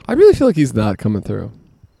 I really feel like he's not coming through.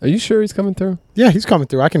 Are you sure he's coming through? Yeah, he's coming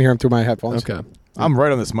through. I can hear him through my headphones. Okay. I'm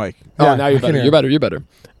right on this mic. Oh, now you're better. You're better.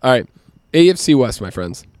 All right. AFC West, my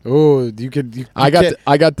friends. Oh, I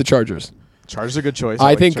got the Chargers. Chargers are a good choice.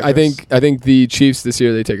 I think the Chiefs this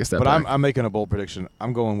year they take a step back. But I'm making a bold prediction.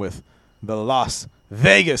 I'm going with the Las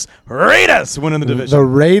Vegas Raiders winning the division. The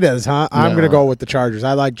Raiders, huh? I'm going to go with the Chargers.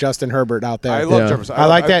 I like Justin Herbert out there. I love Jefferson. I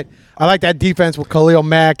like that defense with Khalil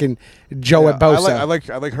Mack and Joe Bosa. I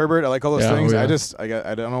like Herbert. I like all those things. Yeah.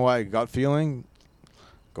 I don't know why. Gut feeling.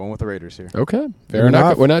 Going with the Raiders here. Okay. Fair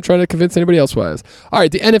enough. We're not trying to convince anybody else wise. All right,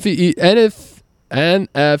 the NFC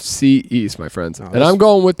East, my friends. And I'm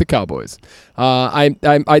going with the Cowboys. That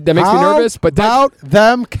makes me nervous, but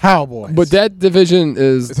them Cowboys. But that division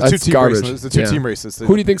is garbage. It's the two-team race. Who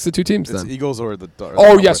do you think's the two teams it's then? Eagles or the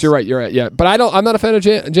Cowboys. Yes, you're right. Yeah, but I'm not a fan of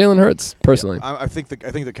Jalen Hurts personally. Yeah, I think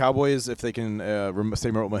the Cowboys, if they can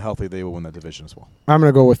stay remotely healthy, they will win that division as well. I'm going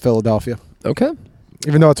to go with Philadelphia. Okay.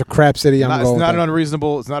 Even though it's a crap city, it's not an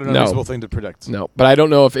unreasonable thing to predict. No, but I don't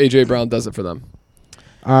know if A.J. Brown does it for them.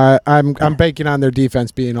 I'm banking on their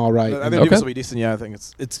defense being all right. I think defense will be decent. Yeah, I think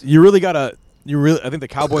it's you really gotta. I think the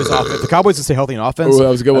Cowboys offense. The Cowboys can stay healthy in offense. That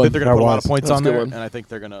was a good one. I think they're gonna put a lot of points on there, one. and I think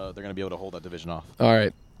they're gonna be able to hold that division off. All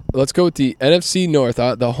right, let's go with the NFC North,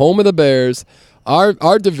 the home of the Bears,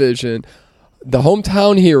 our division, the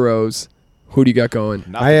hometown heroes. Who do you got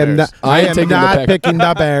going? I am not picking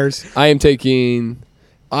the Bears. I am taking.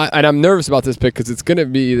 And I'm nervous about this pick because it's going to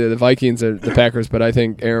be either the Vikings or the Packers. But I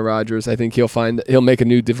think Aaron Rodgers. I think he'll make a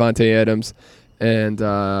new Devontae Adams, and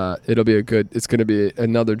it'll be it's going to be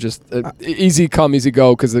another just easy come, easy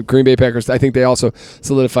go because the Green Bay Packers. I think they also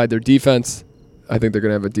solidified their defense. I think they're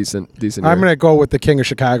going to have a decent. I'm going to go with the King of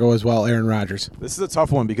Chicago as well, Aaron Rodgers. This is a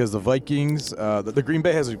tough one because the Vikings, the Green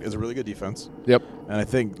Bay has a really good defense. Yep. And I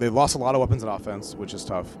think they've lost a lot of weapons in offense, which is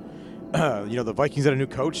tough. The Vikings had a new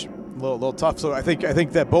coach, a little tough. So I think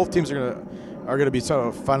that both teams are gonna be sort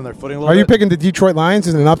of finding their footing a little bit. Are you picking the Detroit Lions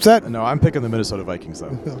as an upset? No, I'm picking the Minnesota Vikings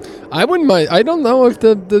though. I wouldn't mind. I don't know if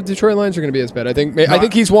the Detroit Lions are going to be as bad. I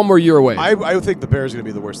think he's one more year away. I think the Bears are going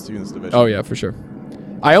to be the worst team in this division. Oh yeah, for sure.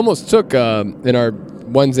 I almost took in our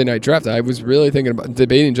Wednesday night draft. I was really thinking about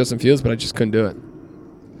debating Justin Fields, but I just couldn't do it.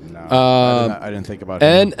 No, I didn't think about it.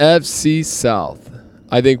 NFC South.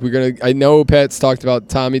 I think I know Pat's talked about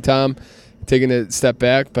Tommy Tom taking a step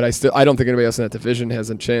back, but I don't think anybody else in that division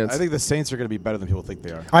has a chance. I think the Saints are going to be better than people think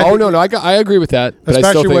they are. I agree with that. But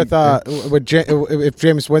especially if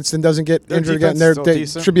Jameis Winston doesn't get injured again, there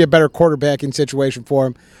should be a better quarterbacking situation for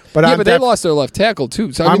him. But they lost their left tackle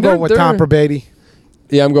too. So I'm going with Tom Brady.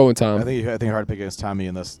 Yeah, I'm going with Tom. I think hard to pick against Tommy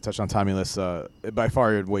in this. Touch on Tommy in this. By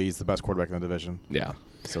far, he's the best quarterback in the division. Yeah.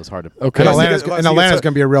 So it's hard to. Okay. Atlanta's going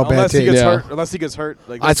to be a real bad team. Unless he gets hurt.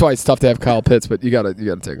 That's why it's tough to have Kyle Pitts, but you got to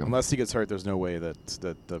take him. Unless he gets hurt, there's no way that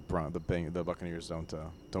the Buccaneers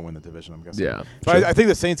don't win the division. I'm guessing. Yeah. But I think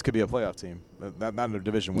the Saints could be a playoff team. Not in a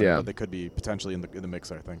division win, but they could be potentially in the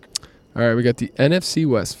mix. I think. All right, we got the NFC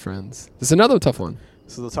West, friends. This is another tough one.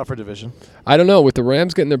 This is a tougher division. I don't know. With the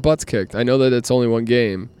Rams getting their butts kicked, I know that it's only one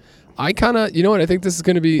game. I kind of, you know what? I think this is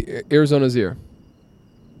going to be Arizona's year.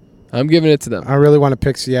 I'm giving it to them. I really want to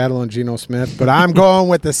pick Seattle and Geno Smith, but I'm going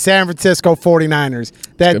with the San Francisco 49ers.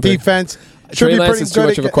 That defense should be pretty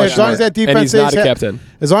good. As long as that defense stays captain.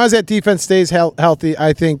 As long as that defense stays healthy,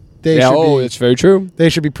 I think they should be. It's very true. They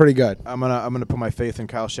should be pretty good. I'm gonna put my faith in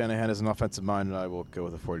Kyle Shanahan as an offensive mind, and I will go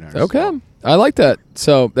with the 49ers. Okay, I like that.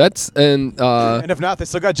 So that's and if not, they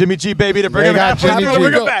still got Jimmy G, baby, to bring him back.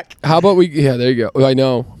 Bring him back. How about we? Yeah, there you go. I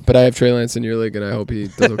know, but I have Trey Lance in your league, and I hope he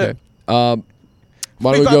does okay.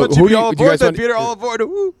 Why don't we go? Who do you guys want? Peter all aboard.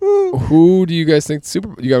 Who do you guys think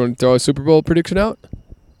Super? You guys want to throw a Super Bowl prediction out?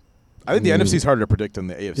 I think the NFC is harder to predict than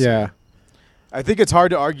the AFC. Yeah. I think it's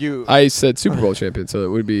hard to argue. I said Super Bowl champion, so it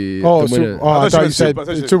would be. I thought you said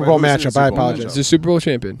Super Bowl matchup. I apologize. It's a Super Bowl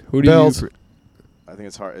champion. Who do Bills. I think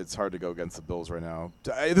it's hard. It's hard to go against the Bills right now.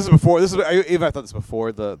 I thought this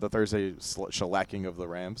before the Thursday shellacking of the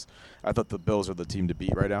Rams. I thought the Bills are the team to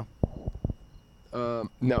beat right now.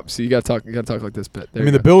 No, see, you gotta talk like this, Pitt.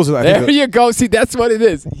 The Bills are. There you go. See, that's what it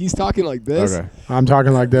is. He's talking like this. Okay. I'm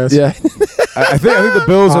talking like this. Yeah. I think the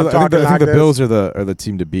Bills are. I think the Bills are the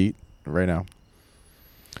team to beat right now.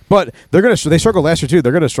 But they struggled last year too.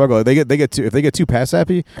 They're gonna struggle. If they get too pass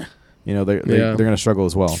happy, they're gonna struggle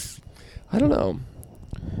as well. I don't know.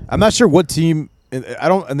 I'm not sure what team. I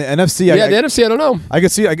don't in the NFC. Yeah, the NFC. I don't know. I can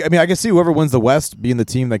see. I can see whoever wins the West being the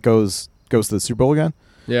team that goes to the Super Bowl again.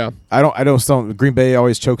 Yeah. I don't. Green Bay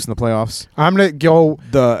always chokes in the playoffs. I'm gonna go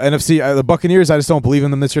the NFC. The Buccaneers. I just don't believe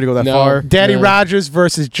in them this year to go that far. Daddy Rodgers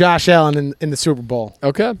versus Josh Allen in the Super Bowl.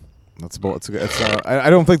 Okay. That's bold. I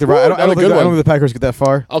don't think I don't think the Packers get that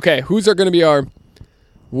far. Okay, who's going to be our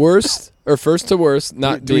worst or first to worst?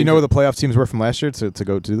 Do we know where the playoff teams were from last year to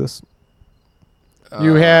go do this?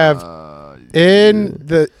 You have in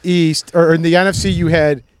the East or in the NFC. You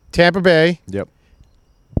had Tampa Bay. Yep.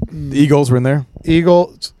 The Eagles were in there.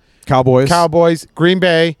 Eagles. Cowboys. Green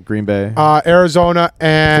Bay. Arizona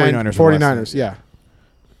and 49ers. Yeah.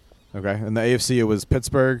 Okay. In the AFC, it was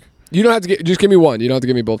Pittsburgh. You don't have to just give me one. You don't have to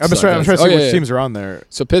give me both. I'm just trying to see which teams are on there.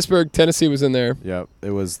 So Pittsburgh, Tennessee was in there. Yeah,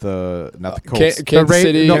 it was not the Colts. Kansas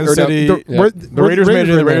City. The Raiders made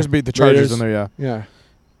it. The Raiders beat the Chargers in there. Yeah.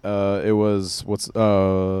 It was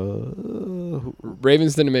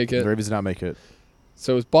Ravens didn't make it. The Ravens did not make it.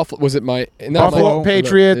 So it was Buffalo. Was it Buffalo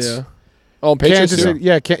Patriots? Yeah. Oh, Patriots. Kansas City.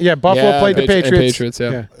 Yeah. Buffalo played the Patriots.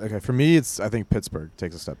 Yeah. Okay, for me, I think Pittsburgh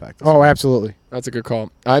takes a step back. Absolutely. That's a good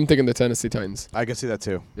call. I'm thinking the Tennessee Titans. I can see that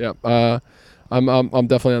too. Yeah. I'm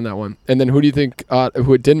definitely on that one. And then who do you think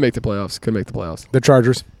who didn't make the playoffs could make the playoffs? The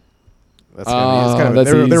Chargers. That's kind of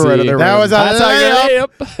easy. That was a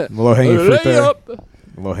layup. Low hanging fruit there.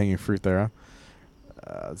 Low hanging fruit there. Huh?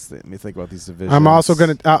 Let me think about these divisions. I'm also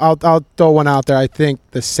gonna. I'll throw one out there. I think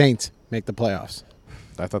the Saints make the playoffs.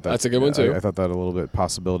 I thought that's a good one too. I thought that a little bit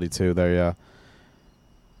possibility too. There, yeah.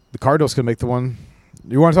 The Cardinals could make the one.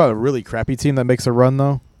 You want to talk about a really crappy team that makes a run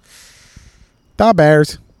though? The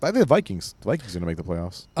Bears. I think the Vikings. The Vikings are gonna make the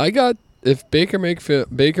playoffs. I got if Baker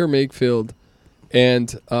Mayfield, and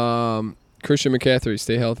Christian McCaffrey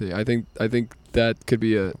stay healthy. I think that could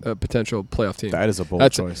be a potential playoff team. That is a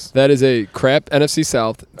bold choice. That is a crap NFC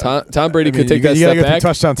South. Tom Brady could take that step step back. You got to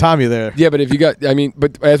touchdown Tommy there. Yeah, but if you got,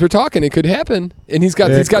 but as we're talking, it could happen. And he's got.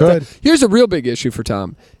 Here's a real big issue for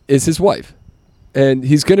Tom is his wife, and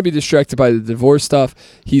he's going to be distracted by the divorce stuff.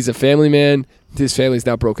 He's a family man. His family's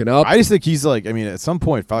now broken up. I just think he's at some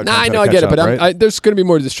point. Probably I know, I get it, but right? there's going to be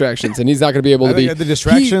more distractions, and he's not going to be able to be. The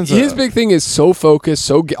distractions. His big thing is so focused,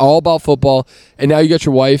 all about football, and now you got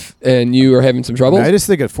your wife, and you are having some trouble. I just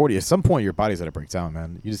think at 40, at some point, your body's going to break down,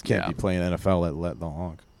 man. You just can't be playing NFL that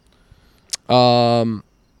long. I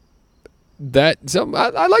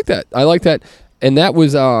like that. I like that, and that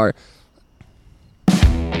was our.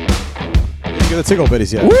 Get the tickle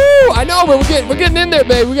bitties yet. Woo! I know, but we're getting in there,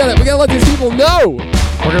 babe. We gotta let these people know.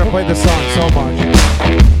 We're gonna play this song so much.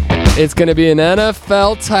 It's gonna be an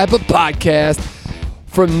NFL type of podcast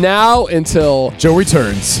from now until Joe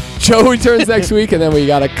returns. Joe returns next week, and then we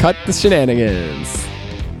gotta cut the shenanigans.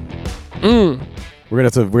 We're gonna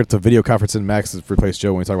have to video conference in Max to replace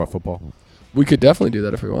Joe when we talk about football. We could definitely do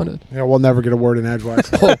that if we wanted. Yeah, we'll never get a word in edgewise.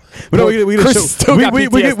 But no, we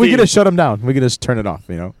can shut him down. We can just turn it off.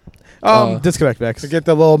 Disconnect Max. Get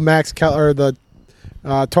the little Max Keller, the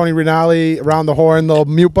Tony Rinaldi around the horn, the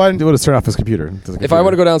mute button. We'll just turn off his computer. If I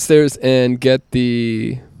want to go downstairs and get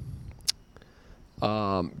the,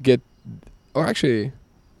 or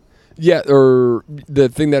the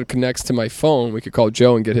thing that connects to my phone, we could call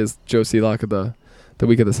Joe and get his Joe Sealock of the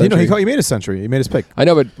week of the century. He made a century. He made his pick. I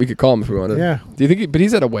know, but we could call him if we wanted. Yeah. Do you think? But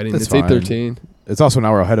he's at a wedding. It's 8:13. It's also an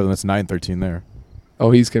hour ahead of him. It's 9:13 there. Oh,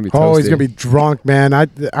 he's gonna be. Oh, he's gonna be drunk, man.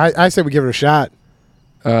 I say we give it a shot.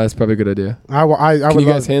 That's probably a good idea. Can you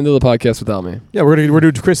guys handle the podcast without me? Yeah, we're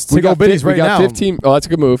doing Chris Tickle Bitties right now. We got 15. Oh, that's a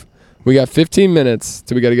good move. We got 15 minutes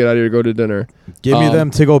till we got to get out of here to go to dinner. Give me them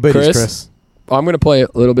Tickle Bitties, Chris. I'm gonna play a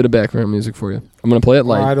little bit of background music for you. I'm gonna play it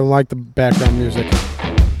light. I don't like the background music.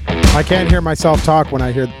 I can't hear myself talk when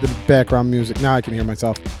I hear the background music. Now I can hear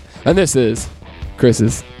myself. And this is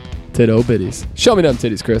Chris's Tittle Bitties. Show me them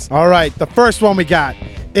titties, Chris. All right, the first one we got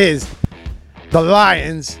is the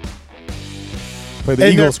Lions. Play the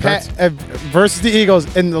Eagles versus the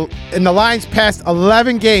Eagles. In the Lions' past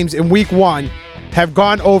 11 games in Week 1 have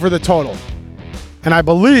gone over the total, and I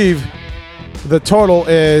believe the total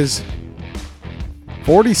is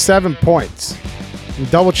 47 points. I'm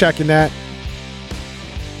double checking that.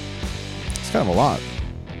 It's kind of a lot.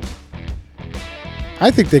 I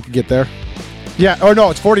think they could get there. Yeah. Oh no,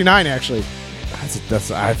 it's 49 actually. I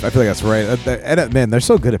feel like that's right. Man, they're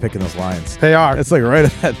so good at picking those lines. They are. It's like right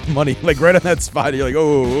at that money, like right on that spot. You're like,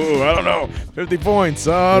 oh, I don't know, 50 points.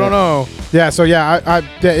 I don't know. Yeah. So yeah,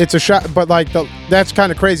 it's a shot, but that's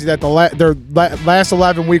kind of crazy that their last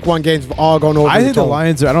 11 Week 1 games have all gone over. I think the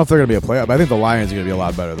Lions. I don't know if they're going to be a playoff, but I think the Lions are going to be a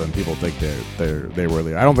lot better than people think they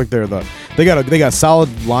were. I don't think they're the. They got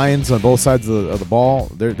solid lines on both sides of the ball.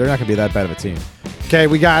 They're not going to be that bad of a team. Okay,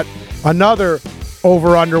 we got another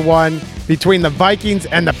over/under one between the Vikings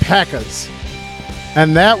and the Packers.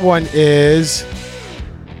 And that one is...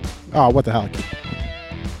 Oh, what the hell?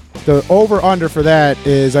 The over/under for that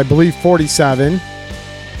is, I believe, 47.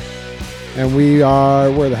 And we are...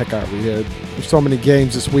 Where the heck are we here? There's so many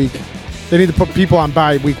games this week. They need to put people on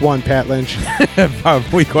bye Week 1, Pat Lynch.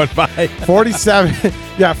 Week 1 bye. 47.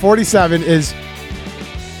 Yeah, 47 is...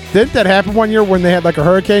 Didn't that happen one year when they had a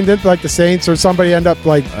hurricane? Didn't the Saints or somebody end up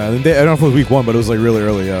I don't know if it was Week 1, but it was really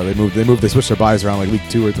early. Yeah, they switched their buys around Week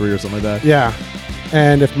 2 or 3 or something like that. Yeah,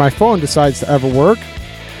 and if my phone decides to ever work,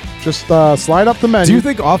 just slide up the menu. Do you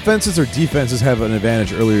think offenses or defenses have an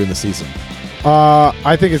advantage earlier in the season?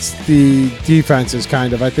 I think it's the defenses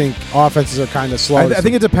kind of. I think offenses are kind of slow. I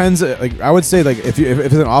think it depends. I would say if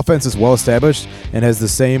an offense is well established and has the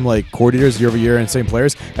same coordinators year over year and same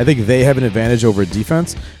players, I think they have an advantage over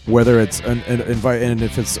defense. Whether it's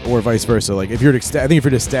or vice versa. I think if you're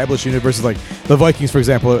an established unit versus the Vikings, for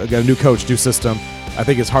example, got a new coach, new system. I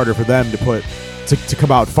think it's harder for them to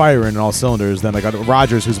come out firing on all cylinders than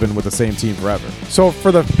Rodgers, who's been with the same team forever. So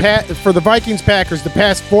for the Vikings Packers, the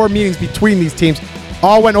past 4 meetings between these teams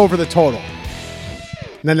all went over the total.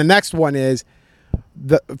 And then the next one is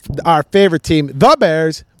our favorite team, the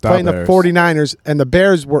Bears, playing the 49ers, and the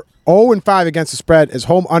Bears were 0-5 against the spread as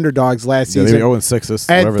home underdogs last season. They were 0-6,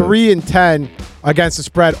 and 3-10 against the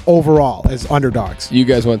spread overall as underdogs. You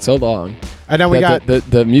guys went so long. And then we got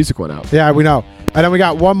the music went out. Yeah, we know. And then we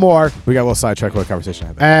got one more. We got a little sidetracked with a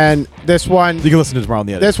conversation. And this one, you can listen to tomorrow on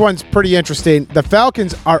the edit. This one's pretty interesting. The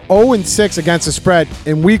Falcons are 0-6 against the spread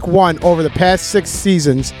in Week 1 over the past 6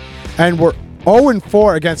 seasons, and were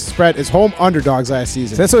 0-4 against the spread as home underdogs last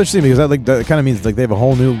season. So that's so interesting because that kind of means like they have a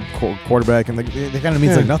whole new quarterback, and that kind of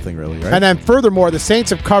means like nothing really, right? And then furthermore, the Saints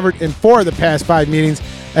have covered in 4 of the past 5 meetings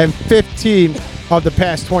and 15 of the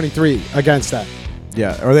past 23 against that.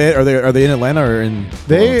 Yeah, are they in Atlanta or in?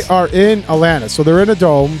 They are in Atlanta, so they're in a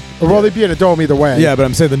dome. Or well, they'd be in a dome either way. Yeah, but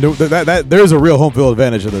I'm saying that there's a real home field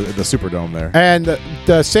advantage of the Superdome there. And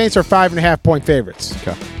the Saints are 5.5-point favorites.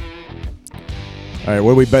 Okay. All right,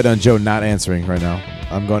 what do we bet on Joe not answering right now?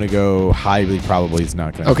 I'm going to go highly probably he's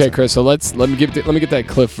not going to. Okay, answer. Chris. So let me get that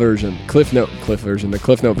Cliff Note version, the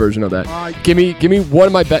Cliff Note version of that. Give me what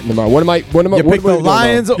am I betting tomorrow? What am I? You pick the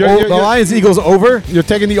Lions. The Lions Eagles over. You're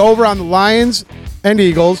taking the over on the Lions and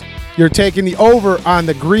Eagles. You're taking the over on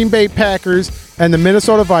the Green Bay Packers and the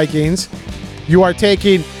Minnesota Vikings. You are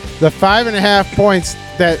taking the 5.5 points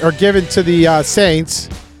that are given to the Saints.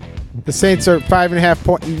 The Saints are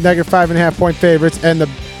negative 5.5 point favorites, and the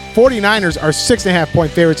 49ers are 6.5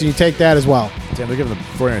 point favorites, and you take that as well. Damn, they're giving the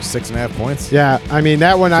 49ers 6.5 points. Yeah, I mean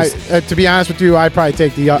that one. To be honest with you, I probably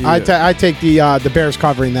take the. I take the Bears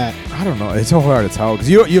covering that. I don't know. It's so hard to tell because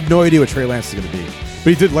you have no idea what Trey Lance is going to be.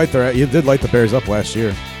 But he did light the Bears up last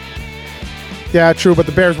year. Yeah, true. But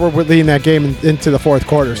the Bears were leading that game into the fourth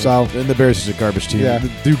quarter. So and the Bears is a garbage team. Yeah.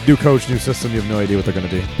 New coach, new system. You have no idea what they're going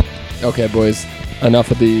to be. Okay, boys.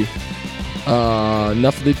 Enough of the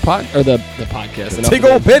podcast.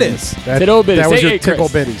 Tickle bitties. That was your tickle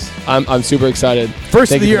bitties. I'm super excited.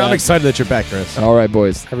 First of the year, I'm excited that you're back, Chris. All right,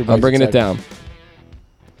 boys. Everybody's I'm bringing excited.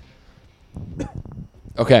 it down.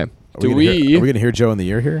 Okay. Are we going to hear Joe in the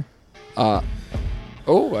ear here? Oh,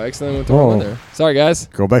 I accidentally went the wrong one there. Sorry, guys.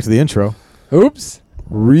 Go back to the intro. Oops.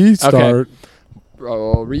 Restart. Okay.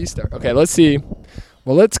 Oh, restart. Okay, let's see.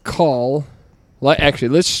 Well, let's call. Actually,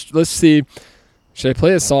 let's see. Should I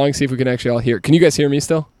play a song? See if we can actually all hear. Can you guys hear me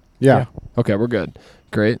still? Yeah. Okay, we're good.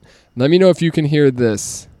 Great. Let me know if you can hear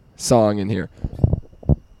this song in here.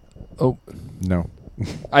 Oh. No.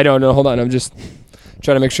 I don't know. Hold on. I'm just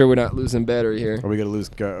trying to make sure we're not losing battery here. Are we going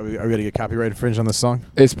to get copyright infringed on this song?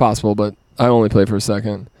 It's possible, but I only play for a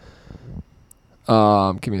second.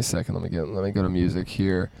 Give me a second. Let me go to music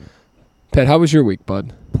here. Pat, how was your week,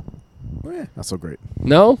 bud? Not so great.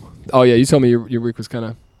 No? Oh yeah, you told me your week was kind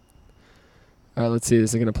of. All right, let's see.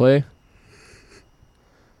 Is it gonna play?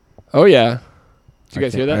 Oh yeah. Did you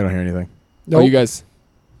guys hear that? I don't hear anything. Nope. Oh, you guys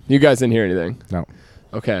didn't hear anything. No.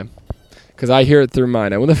 Okay. Because I hear it through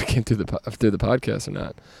mine. I wonder if it came through the podcast or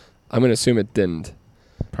not. I'm gonna assume it didn't.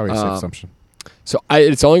 Probably a safe assumption. So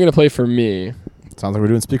it's only gonna play for me. Sounds like we're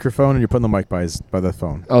doing speakerphone and you're putting the mic by the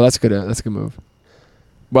phone. Oh, that's good. That's a good move.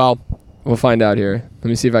 Well, we'll find out here. Let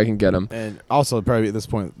me see if I can get him. And also, probably at this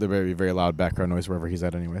point, they're very, very loud background noise wherever he's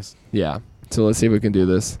at, anyways. Yeah. So let's see if we can do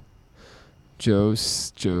this. Joe.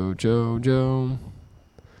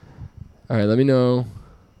 All right, let me know.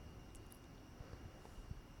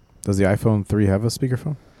 Does the iPhone 3 have a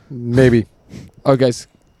speakerphone? Maybe. Oh, guys,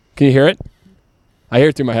 can you hear it? I hear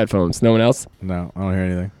it through my headphones. No one else? No, I don't hear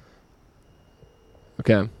anything.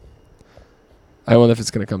 Okay. I wonder if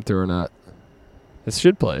it's going to come through or not. This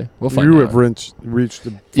should play. We'll find out. You have reached the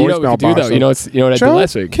voicemail You know what we could do, though? You know what I did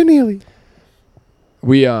last week? Keneally.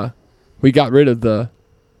 We got rid of the...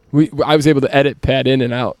 I was able to edit Pat in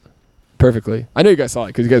and out perfectly. I know you guys saw it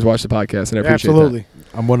because you guys watched the podcast, and I appreciate Absolutely.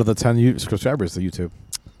 that. I'm one of the 10 subscribers to YouTube.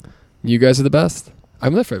 You guys are the best. I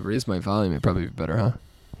wonder if I raise my volume, it'd probably be better, huh?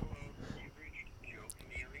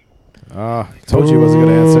 Told you he wasn't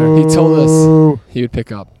going to answer. He told us he would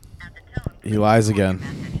pick up. He lies again.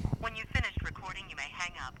 When you've finished recording, you may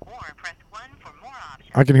hang up or press 1 for more options.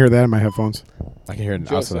 I can hear that in my headphones. I can hear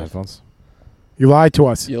it outside the headphones. You lied to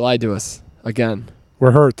us. You lied to us. Again.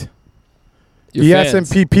 We're hurt. Your The fans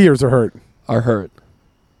SMPPers are hurt. are hurt.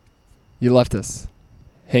 You left us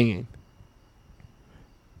hanging.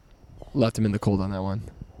 Left him in the cold on that one.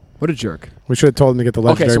 What a jerk. We should have told him to get the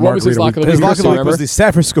legendary Okay, so what was his lock of the week? His lock of the week Remember? was the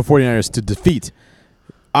San Francisco 49ers to defeat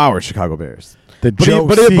our Chicago Bears. The But, Joe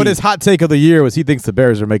but C. his hot take of the year was he thinks the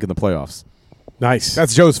Bears are making the playoffs. Nice.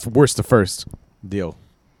 That's Joe's worst to first deal.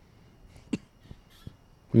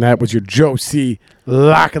 And that was your Joe C.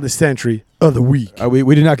 lock of the century of the week.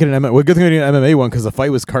 We did not get an MMA. Well, good thing we didn't get an MMA one because the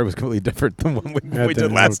fight card was completely different than what we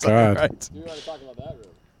did last time. God. Right? You want to talk about that,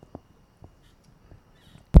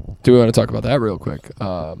 Do we want to talk about that real quick?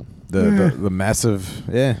 The massive,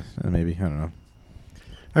 maybe, I don't know.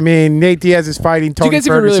 I mean, Nate Diaz is fighting Tony Do you guys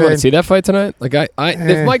Ferguson. even really want to see that fight tonight? Like,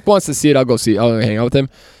 if Mike wants to see it, I'll go see it. I'll hang out with him.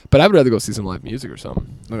 But I would rather go see some live music or something.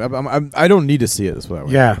 I don't need to see it. That's what I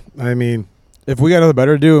would. Yeah, I mean, if we got nothing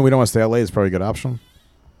better to do and we don't want to stay out late, it's probably a good option.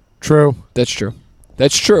 true. That's true.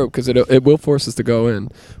 That's true because it will force us to go in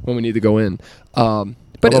when we need to go in.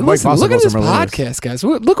 But Although listen, Mike look at Bossa this knows some podcast, guys.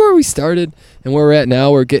 Look where we started and where we're at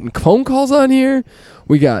now. We're getting phone calls on here.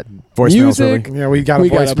 We got Voicemails, music. really. Yeah, we got a We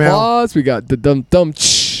got voicemail. applause. We got the dumb.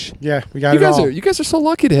 Yeah, we got You it guys all. you guys are so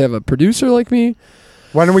lucky to have a producer like me.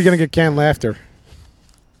 When are we gonna get canned laughter?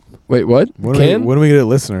 Wait, what? When Can? do we get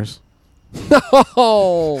listeners?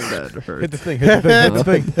 Oh, that hurt. Hit the thing. Hit the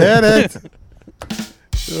thing. Hit the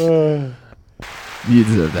thing. You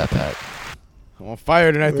deserve that, Pat. I'm on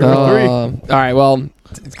fire tonight. 3 all right, well,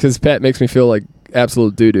 because Pat makes me feel like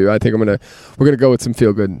absolute doo doo. I think we're gonna go with some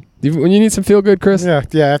feel good. When you need some feel good, Chris. Yeah.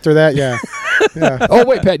 After that, yeah. Yeah. Oh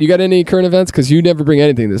wait, Pat, you got any current events? Because you never bring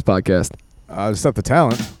anything to this podcast. Just up the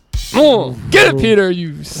talent. Oh, get it, Peter.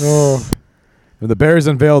 You. Oh. The Bears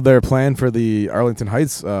unveiled their plan for the Arlington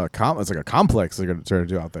Heights. It's like a complex they're going to try to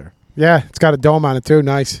do out there, Yeah, it's got a dome on it too.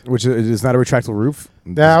 Nice. which is not a retractable roof.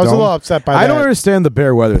 Yeah, I was a little upset by that. I don't understand the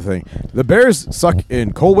bear weather thing. The Bears suck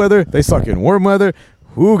in cold weather. They suck in warm weather.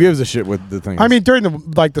 Who gives a shit with the thing? I mean, during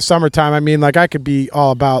the summertime, I mean, like I could be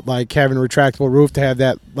all about like having a retractable roof to have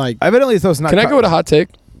that like. evidently it's not. Can I go with a hot take?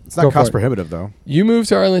 It's Go not for cost it. prohibitive though. You moved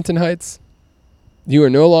to Arlington Heights. You are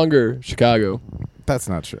no longer Chicago. That's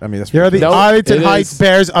not true. I mean, that's You're the No, Arlington it Heights is.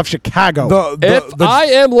 Bears of Chicago. If I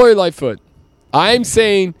am Lori Lightfoot, I'm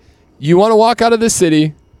saying you want to walk out of this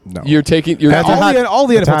city. no. You're taking. You're That's a hot- all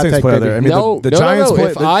the that's a NFL hot teams take, play baby. there. I mean, no, the Giants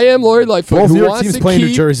play. If I am Lori Lightfoot, both who New York wants teams to play in New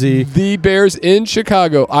keep Jersey. the Bears in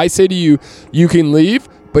Chicago, I say to you, you can leave,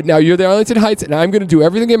 but now you're the Arlington Heights, and I'm going to do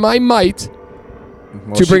everything in my might.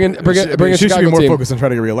 To bring a she should Chicago be more team. focused on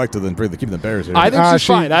trying to get reelected than keeping the Bears here. I think she's she-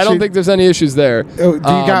 fine. I don't she- think there's any issues there. Oh, you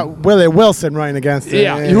got Willie Wilson running against it.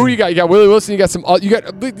 Yeah, who you got? You got Willie Wilson. You got some. You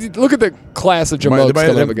got. Look at the class of Jamokes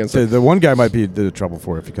coming up against him. the one guy might be the trouble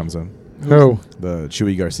for if he comes in. Who? The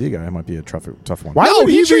Chewy Garcia guy might be a tough one. Why No, would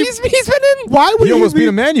he he's leave? been in. Why would He almost beat leave?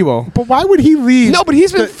 Emmanuel. But why would he leave? No, but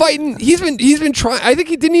he's been fighting. He's been trying. I think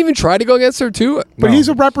he didn't even try to go against her too. But No. he's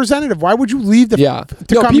a representative. Why would you leave the? Yeah,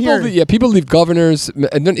 To come people. here? People leave governors,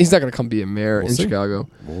 and then he's not going to come be a mayor in see. Chicago.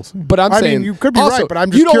 We'll see. But I'm I mean, saying you could be also, right, but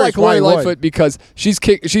I'm just you don't curious like Lori why he would. Lightfoot because she's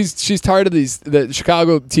tired of the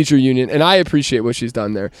Chicago teacher union, and I appreciate what she's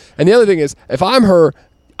done there. And the other thing is, if I'm her.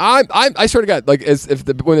 I swear to God, like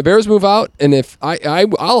when the Bears move out, and if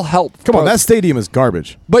I'll help. Come on, that stadium is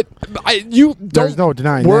garbage. But you There's don't no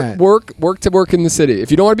denying work, that. work in the city. If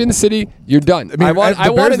you don't want to be in the city, you're done. I want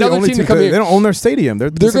the Bears are the another only team to come They in. don't own their stadium. They're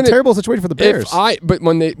They're a gonna- terrible situation for the Bears. But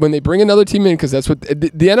when they bring another team in, because that's what the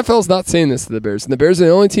NFL is not saying this to the Bears. And the Bears are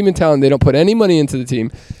the only team in town. They don't put any money into the team.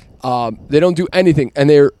 They don't do anything, and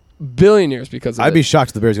they're billionaires because of I'd it. be shocked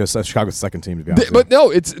if the Bears go Chicago's second team. To be honest, But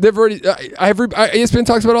no, they've already. ESPN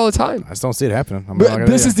talks about it all the time. I just don't see it happening. But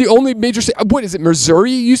this is the only major state. What is it?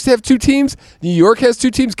 Missouri used to have 2 teams. New York has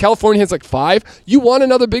 2 teams. California has like 5. You want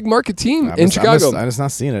another big market team in Chicago. I'm just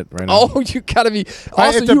not seeing it right now. Oh, you gotta be.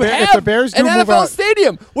 Also, if the you Bear- if have the Bears an do move NFL out-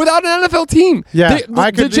 stadium without an NFL team. Yeah, the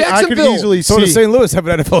I could Jacksonville. easily So see. does St. Louis have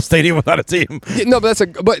an NFL stadium without a team? Yeah, no, but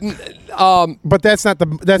But that's not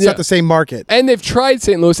Yeah. the same market. and they've tried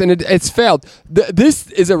St. Louis and it's failed.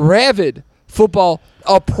 This is a rabid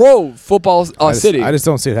pro football city. I just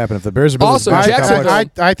don't see it happen. If the Bears are building Also, this big Jacksonville-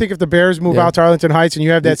 complex- I think if the Bears move Yeah. out to Arlington Heights and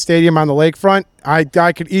you have that stadium on the lakefront, I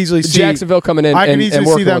could easily see Jacksonville coming in I could and easily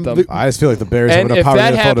working see with them. them. I just feel like the Bears have And enough if power in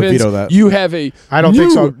that the NFL to happens, veto that. you have a. I don't think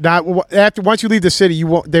new- so. Not after once you leave the city, you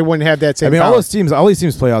won't. They wouldn't have that same. I mean, power. all these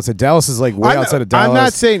teams play outside. Dallas is like way I'm not- outside of Dallas. I'm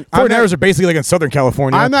not saying- I'm 49ers not- are basically like in Southern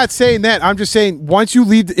California. I'm not saying that. I'm just saying once you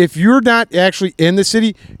leave, if you're not actually in the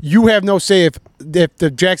city, you have no say if the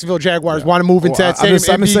Jacksonville Jaguars want to move into that stadium.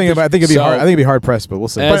 I'm just saying, I think it'd be So- hard. I think it'd be hard pressed, but we'll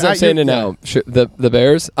see. As But I'm saying it now, the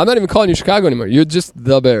Bears. I'm not even calling you Chicago anymore. You're just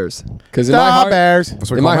the Bears. Because in The my heart, Bears. That's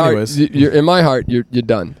what we in call my them heart, anyways. you're in my heart. You're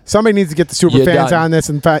done. Somebody needs to get the super You're fans done. on this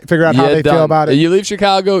and figure out how You're they done. feel about it. You leave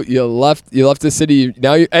Chicago. You left the city.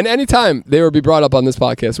 Now and anytime they will be brought up on this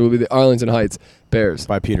podcast, will be the Arlington Heights Bears.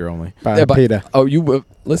 By Peter only. Yeah, but- Peter. Oh, you will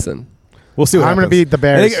listen. We'll see what I'm happens. gonna beat the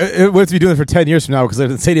Bears. I think we'll have to be doing it for 10 years from now because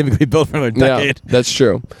the stadium could be built for another Yeah, decade. that's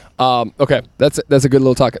true. Okay, that's a good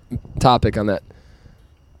little topic on that.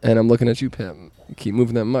 And I'm looking at you, Pam. You keep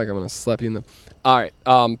moving that mic. I'm gonna slap you in the. All right.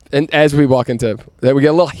 And as we walk into that, we get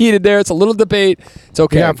a little heated there. It's a little debate. It's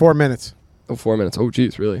okay. We got 4 minutes. Oh, 4 minutes. Oh,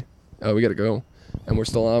 geez, really? We got to go. And we're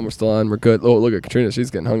still on. We're good. Oh, look at Katrina. She's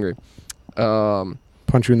getting hungry. But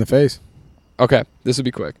punch you in the face. Okay, this will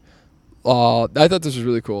be quick. I thought this was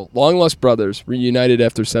really cool. Long lost brothers reunited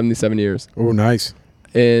after 77 years. Oh, nice.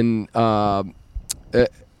 During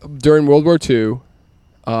World War II,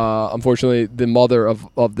 unfortunately, the mother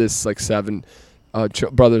of this like 7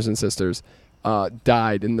 brothers and sisters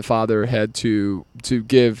died, and the father had to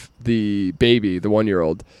give the baby, the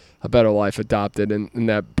 1-year-old, a better life, adopted, and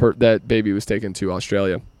that baby was taken to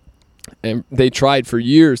Australia. And they tried for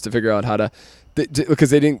years to figure out how to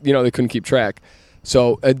because they didn't, they couldn't keep track.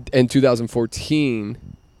 So in 2014,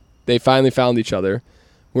 they finally found each other.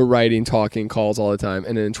 We're writing, talking, calls all the time.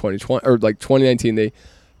 And then in 2019, they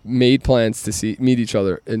made plans to meet each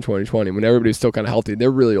other in 2020 when everybody's still kind of healthy.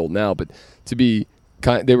 They're really old now, but they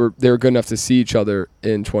were good enough to see each other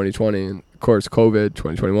in 2020. And of course, COVID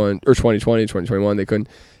 2020, they couldn't.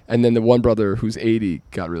 And then the one brother who's 80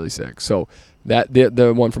 got really sick. So that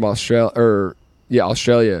the one from Australia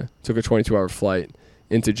took a 22-hour flight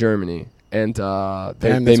into Germany. And they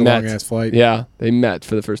met. A long-ass flight. Yeah, they met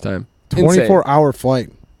for the first time. 24-hour flight.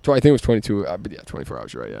 I think it was 22. But yeah, 24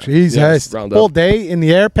 hours. You're right. Yeah. Jesus, full day in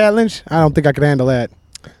the air, Pat Lynch. I don't think I could handle that.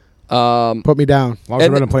 Put me down. Long as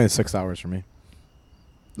we're playing 6 hours for me.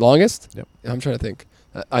 Longest? Yep. I'm trying to think.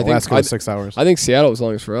 Alaska was 6 hours. I think Seattle was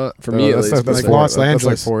longest for me at least. That's like Los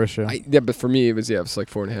Angeles. That's like 4-ish. Yeah, but for me it was like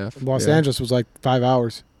 4.5. Los Angeles was like 5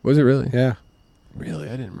 hours. Was it really? Yeah. Really?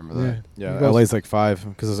 I didn't remember that. Yeah, LA's like 5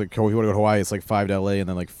 because it's like, if you want to go to Hawaii, it's like 5 to LA and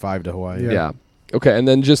then like 5 to Hawaii. Yeah. Okay, and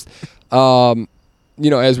then just as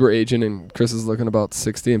we're aging, and Chris is looking about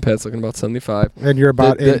 60 and Pat's looking about 75. And you're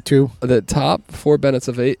about 82. The top 4 benefits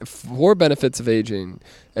of aging,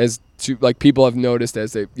 as to like people have noticed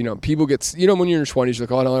as they, people get, when you're in your 20s, you're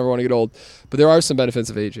like, oh, I don't ever want to get old. But there are some benefits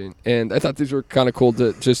of aging, and I thought these were kind of cool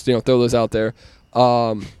to just throw those out there.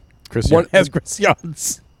 Chris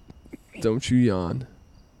yawns. Don't you yawn.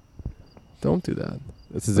 Don't do that.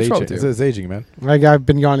 This is aging. This is aging, man. I've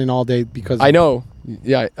been yawning all day because I know.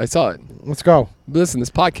 Yeah, I saw it. Let's go. Listen,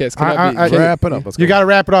 this podcast cannot be. Wrap it up. You got to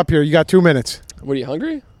wrap it up here. You got 2 minutes. What, are you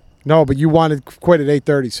hungry? No, but you wanted to quit at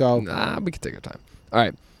 8:30, so. Nah, we can take our time. All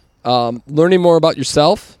right. Learning more about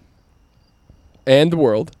yourself and the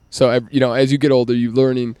world. So, as you get older, you're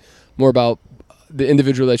learning more about the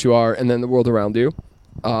individual that you are and then the world around you.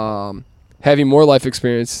 Having more life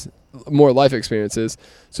experiences,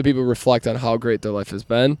 so people reflect on how great their life has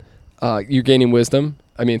been. You're gaining wisdom.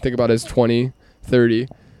 I mean, think about it as 20, 30.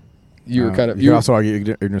 You can also argue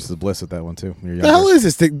ignorance is bliss with that one too. The hell is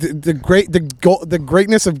this? The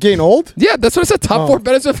greatness of getting old? Yeah, that's what I said. Top 4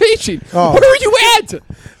 benefits of aging. Oh. What are you at?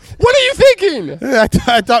 What are you thinking?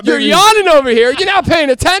 I thought you're yawning over here. You're not paying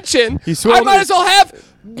attention. I might as well have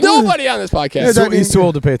nobody on this podcast. He's too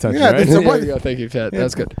old to pay attention. Yeah, right? There you go. Thank you, Pat.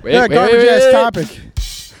 That's good. Garbage ass topic.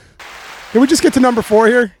 Can we just get to number 4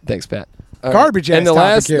 here? Thanks, Pat. Garbage ass topic. And the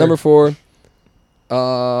last here. number 4.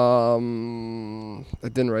 I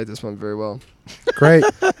didn't write this one very well. Great.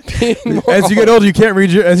 As you get older, you can't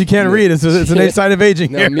read. It's an sign of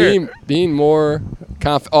aging. No, being more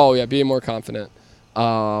confident. Oh yeah, being more confident.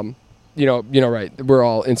 Right. We're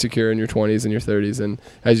all insecure in your 20s and your 30s, and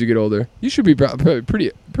as you get older, you should be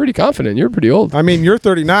pretty confident. You're pretty old. I mean, you're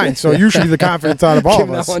 39, so you should be the confidence out of all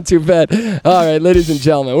of us. That one too bad. All right, ladies and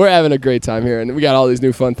gentlemen, we're having a great time here, and we got all these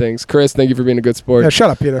new fun things. Chris, thank you for being a good sport. Yeah, shut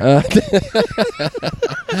up, Peter.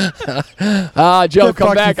 Joe,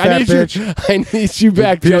 come back. I need you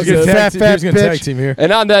back, Joe. Fat tag team here.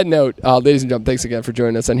 And on that note, ladies and gentlemen, thanks again for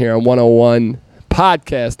joining us on here on 101.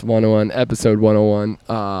 Podcast 101, episode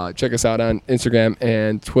 101. Check us out on Instagram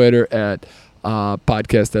and Twitter at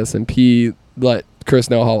Podcast SMP. Let Chris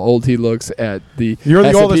know how old he looks at the You're the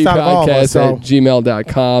SMP oldest out of all of us, so. at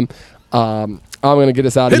gmail.com. I'm going to get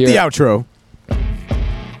us out of here. Hit the outro.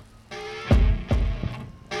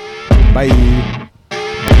 Bye.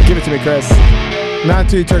 Give it to me, Chris. Not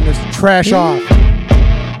until you turn this trash off.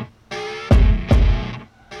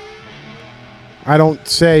 I don't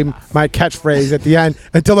say my catchphrase at the end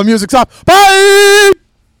until the music's off. Bye!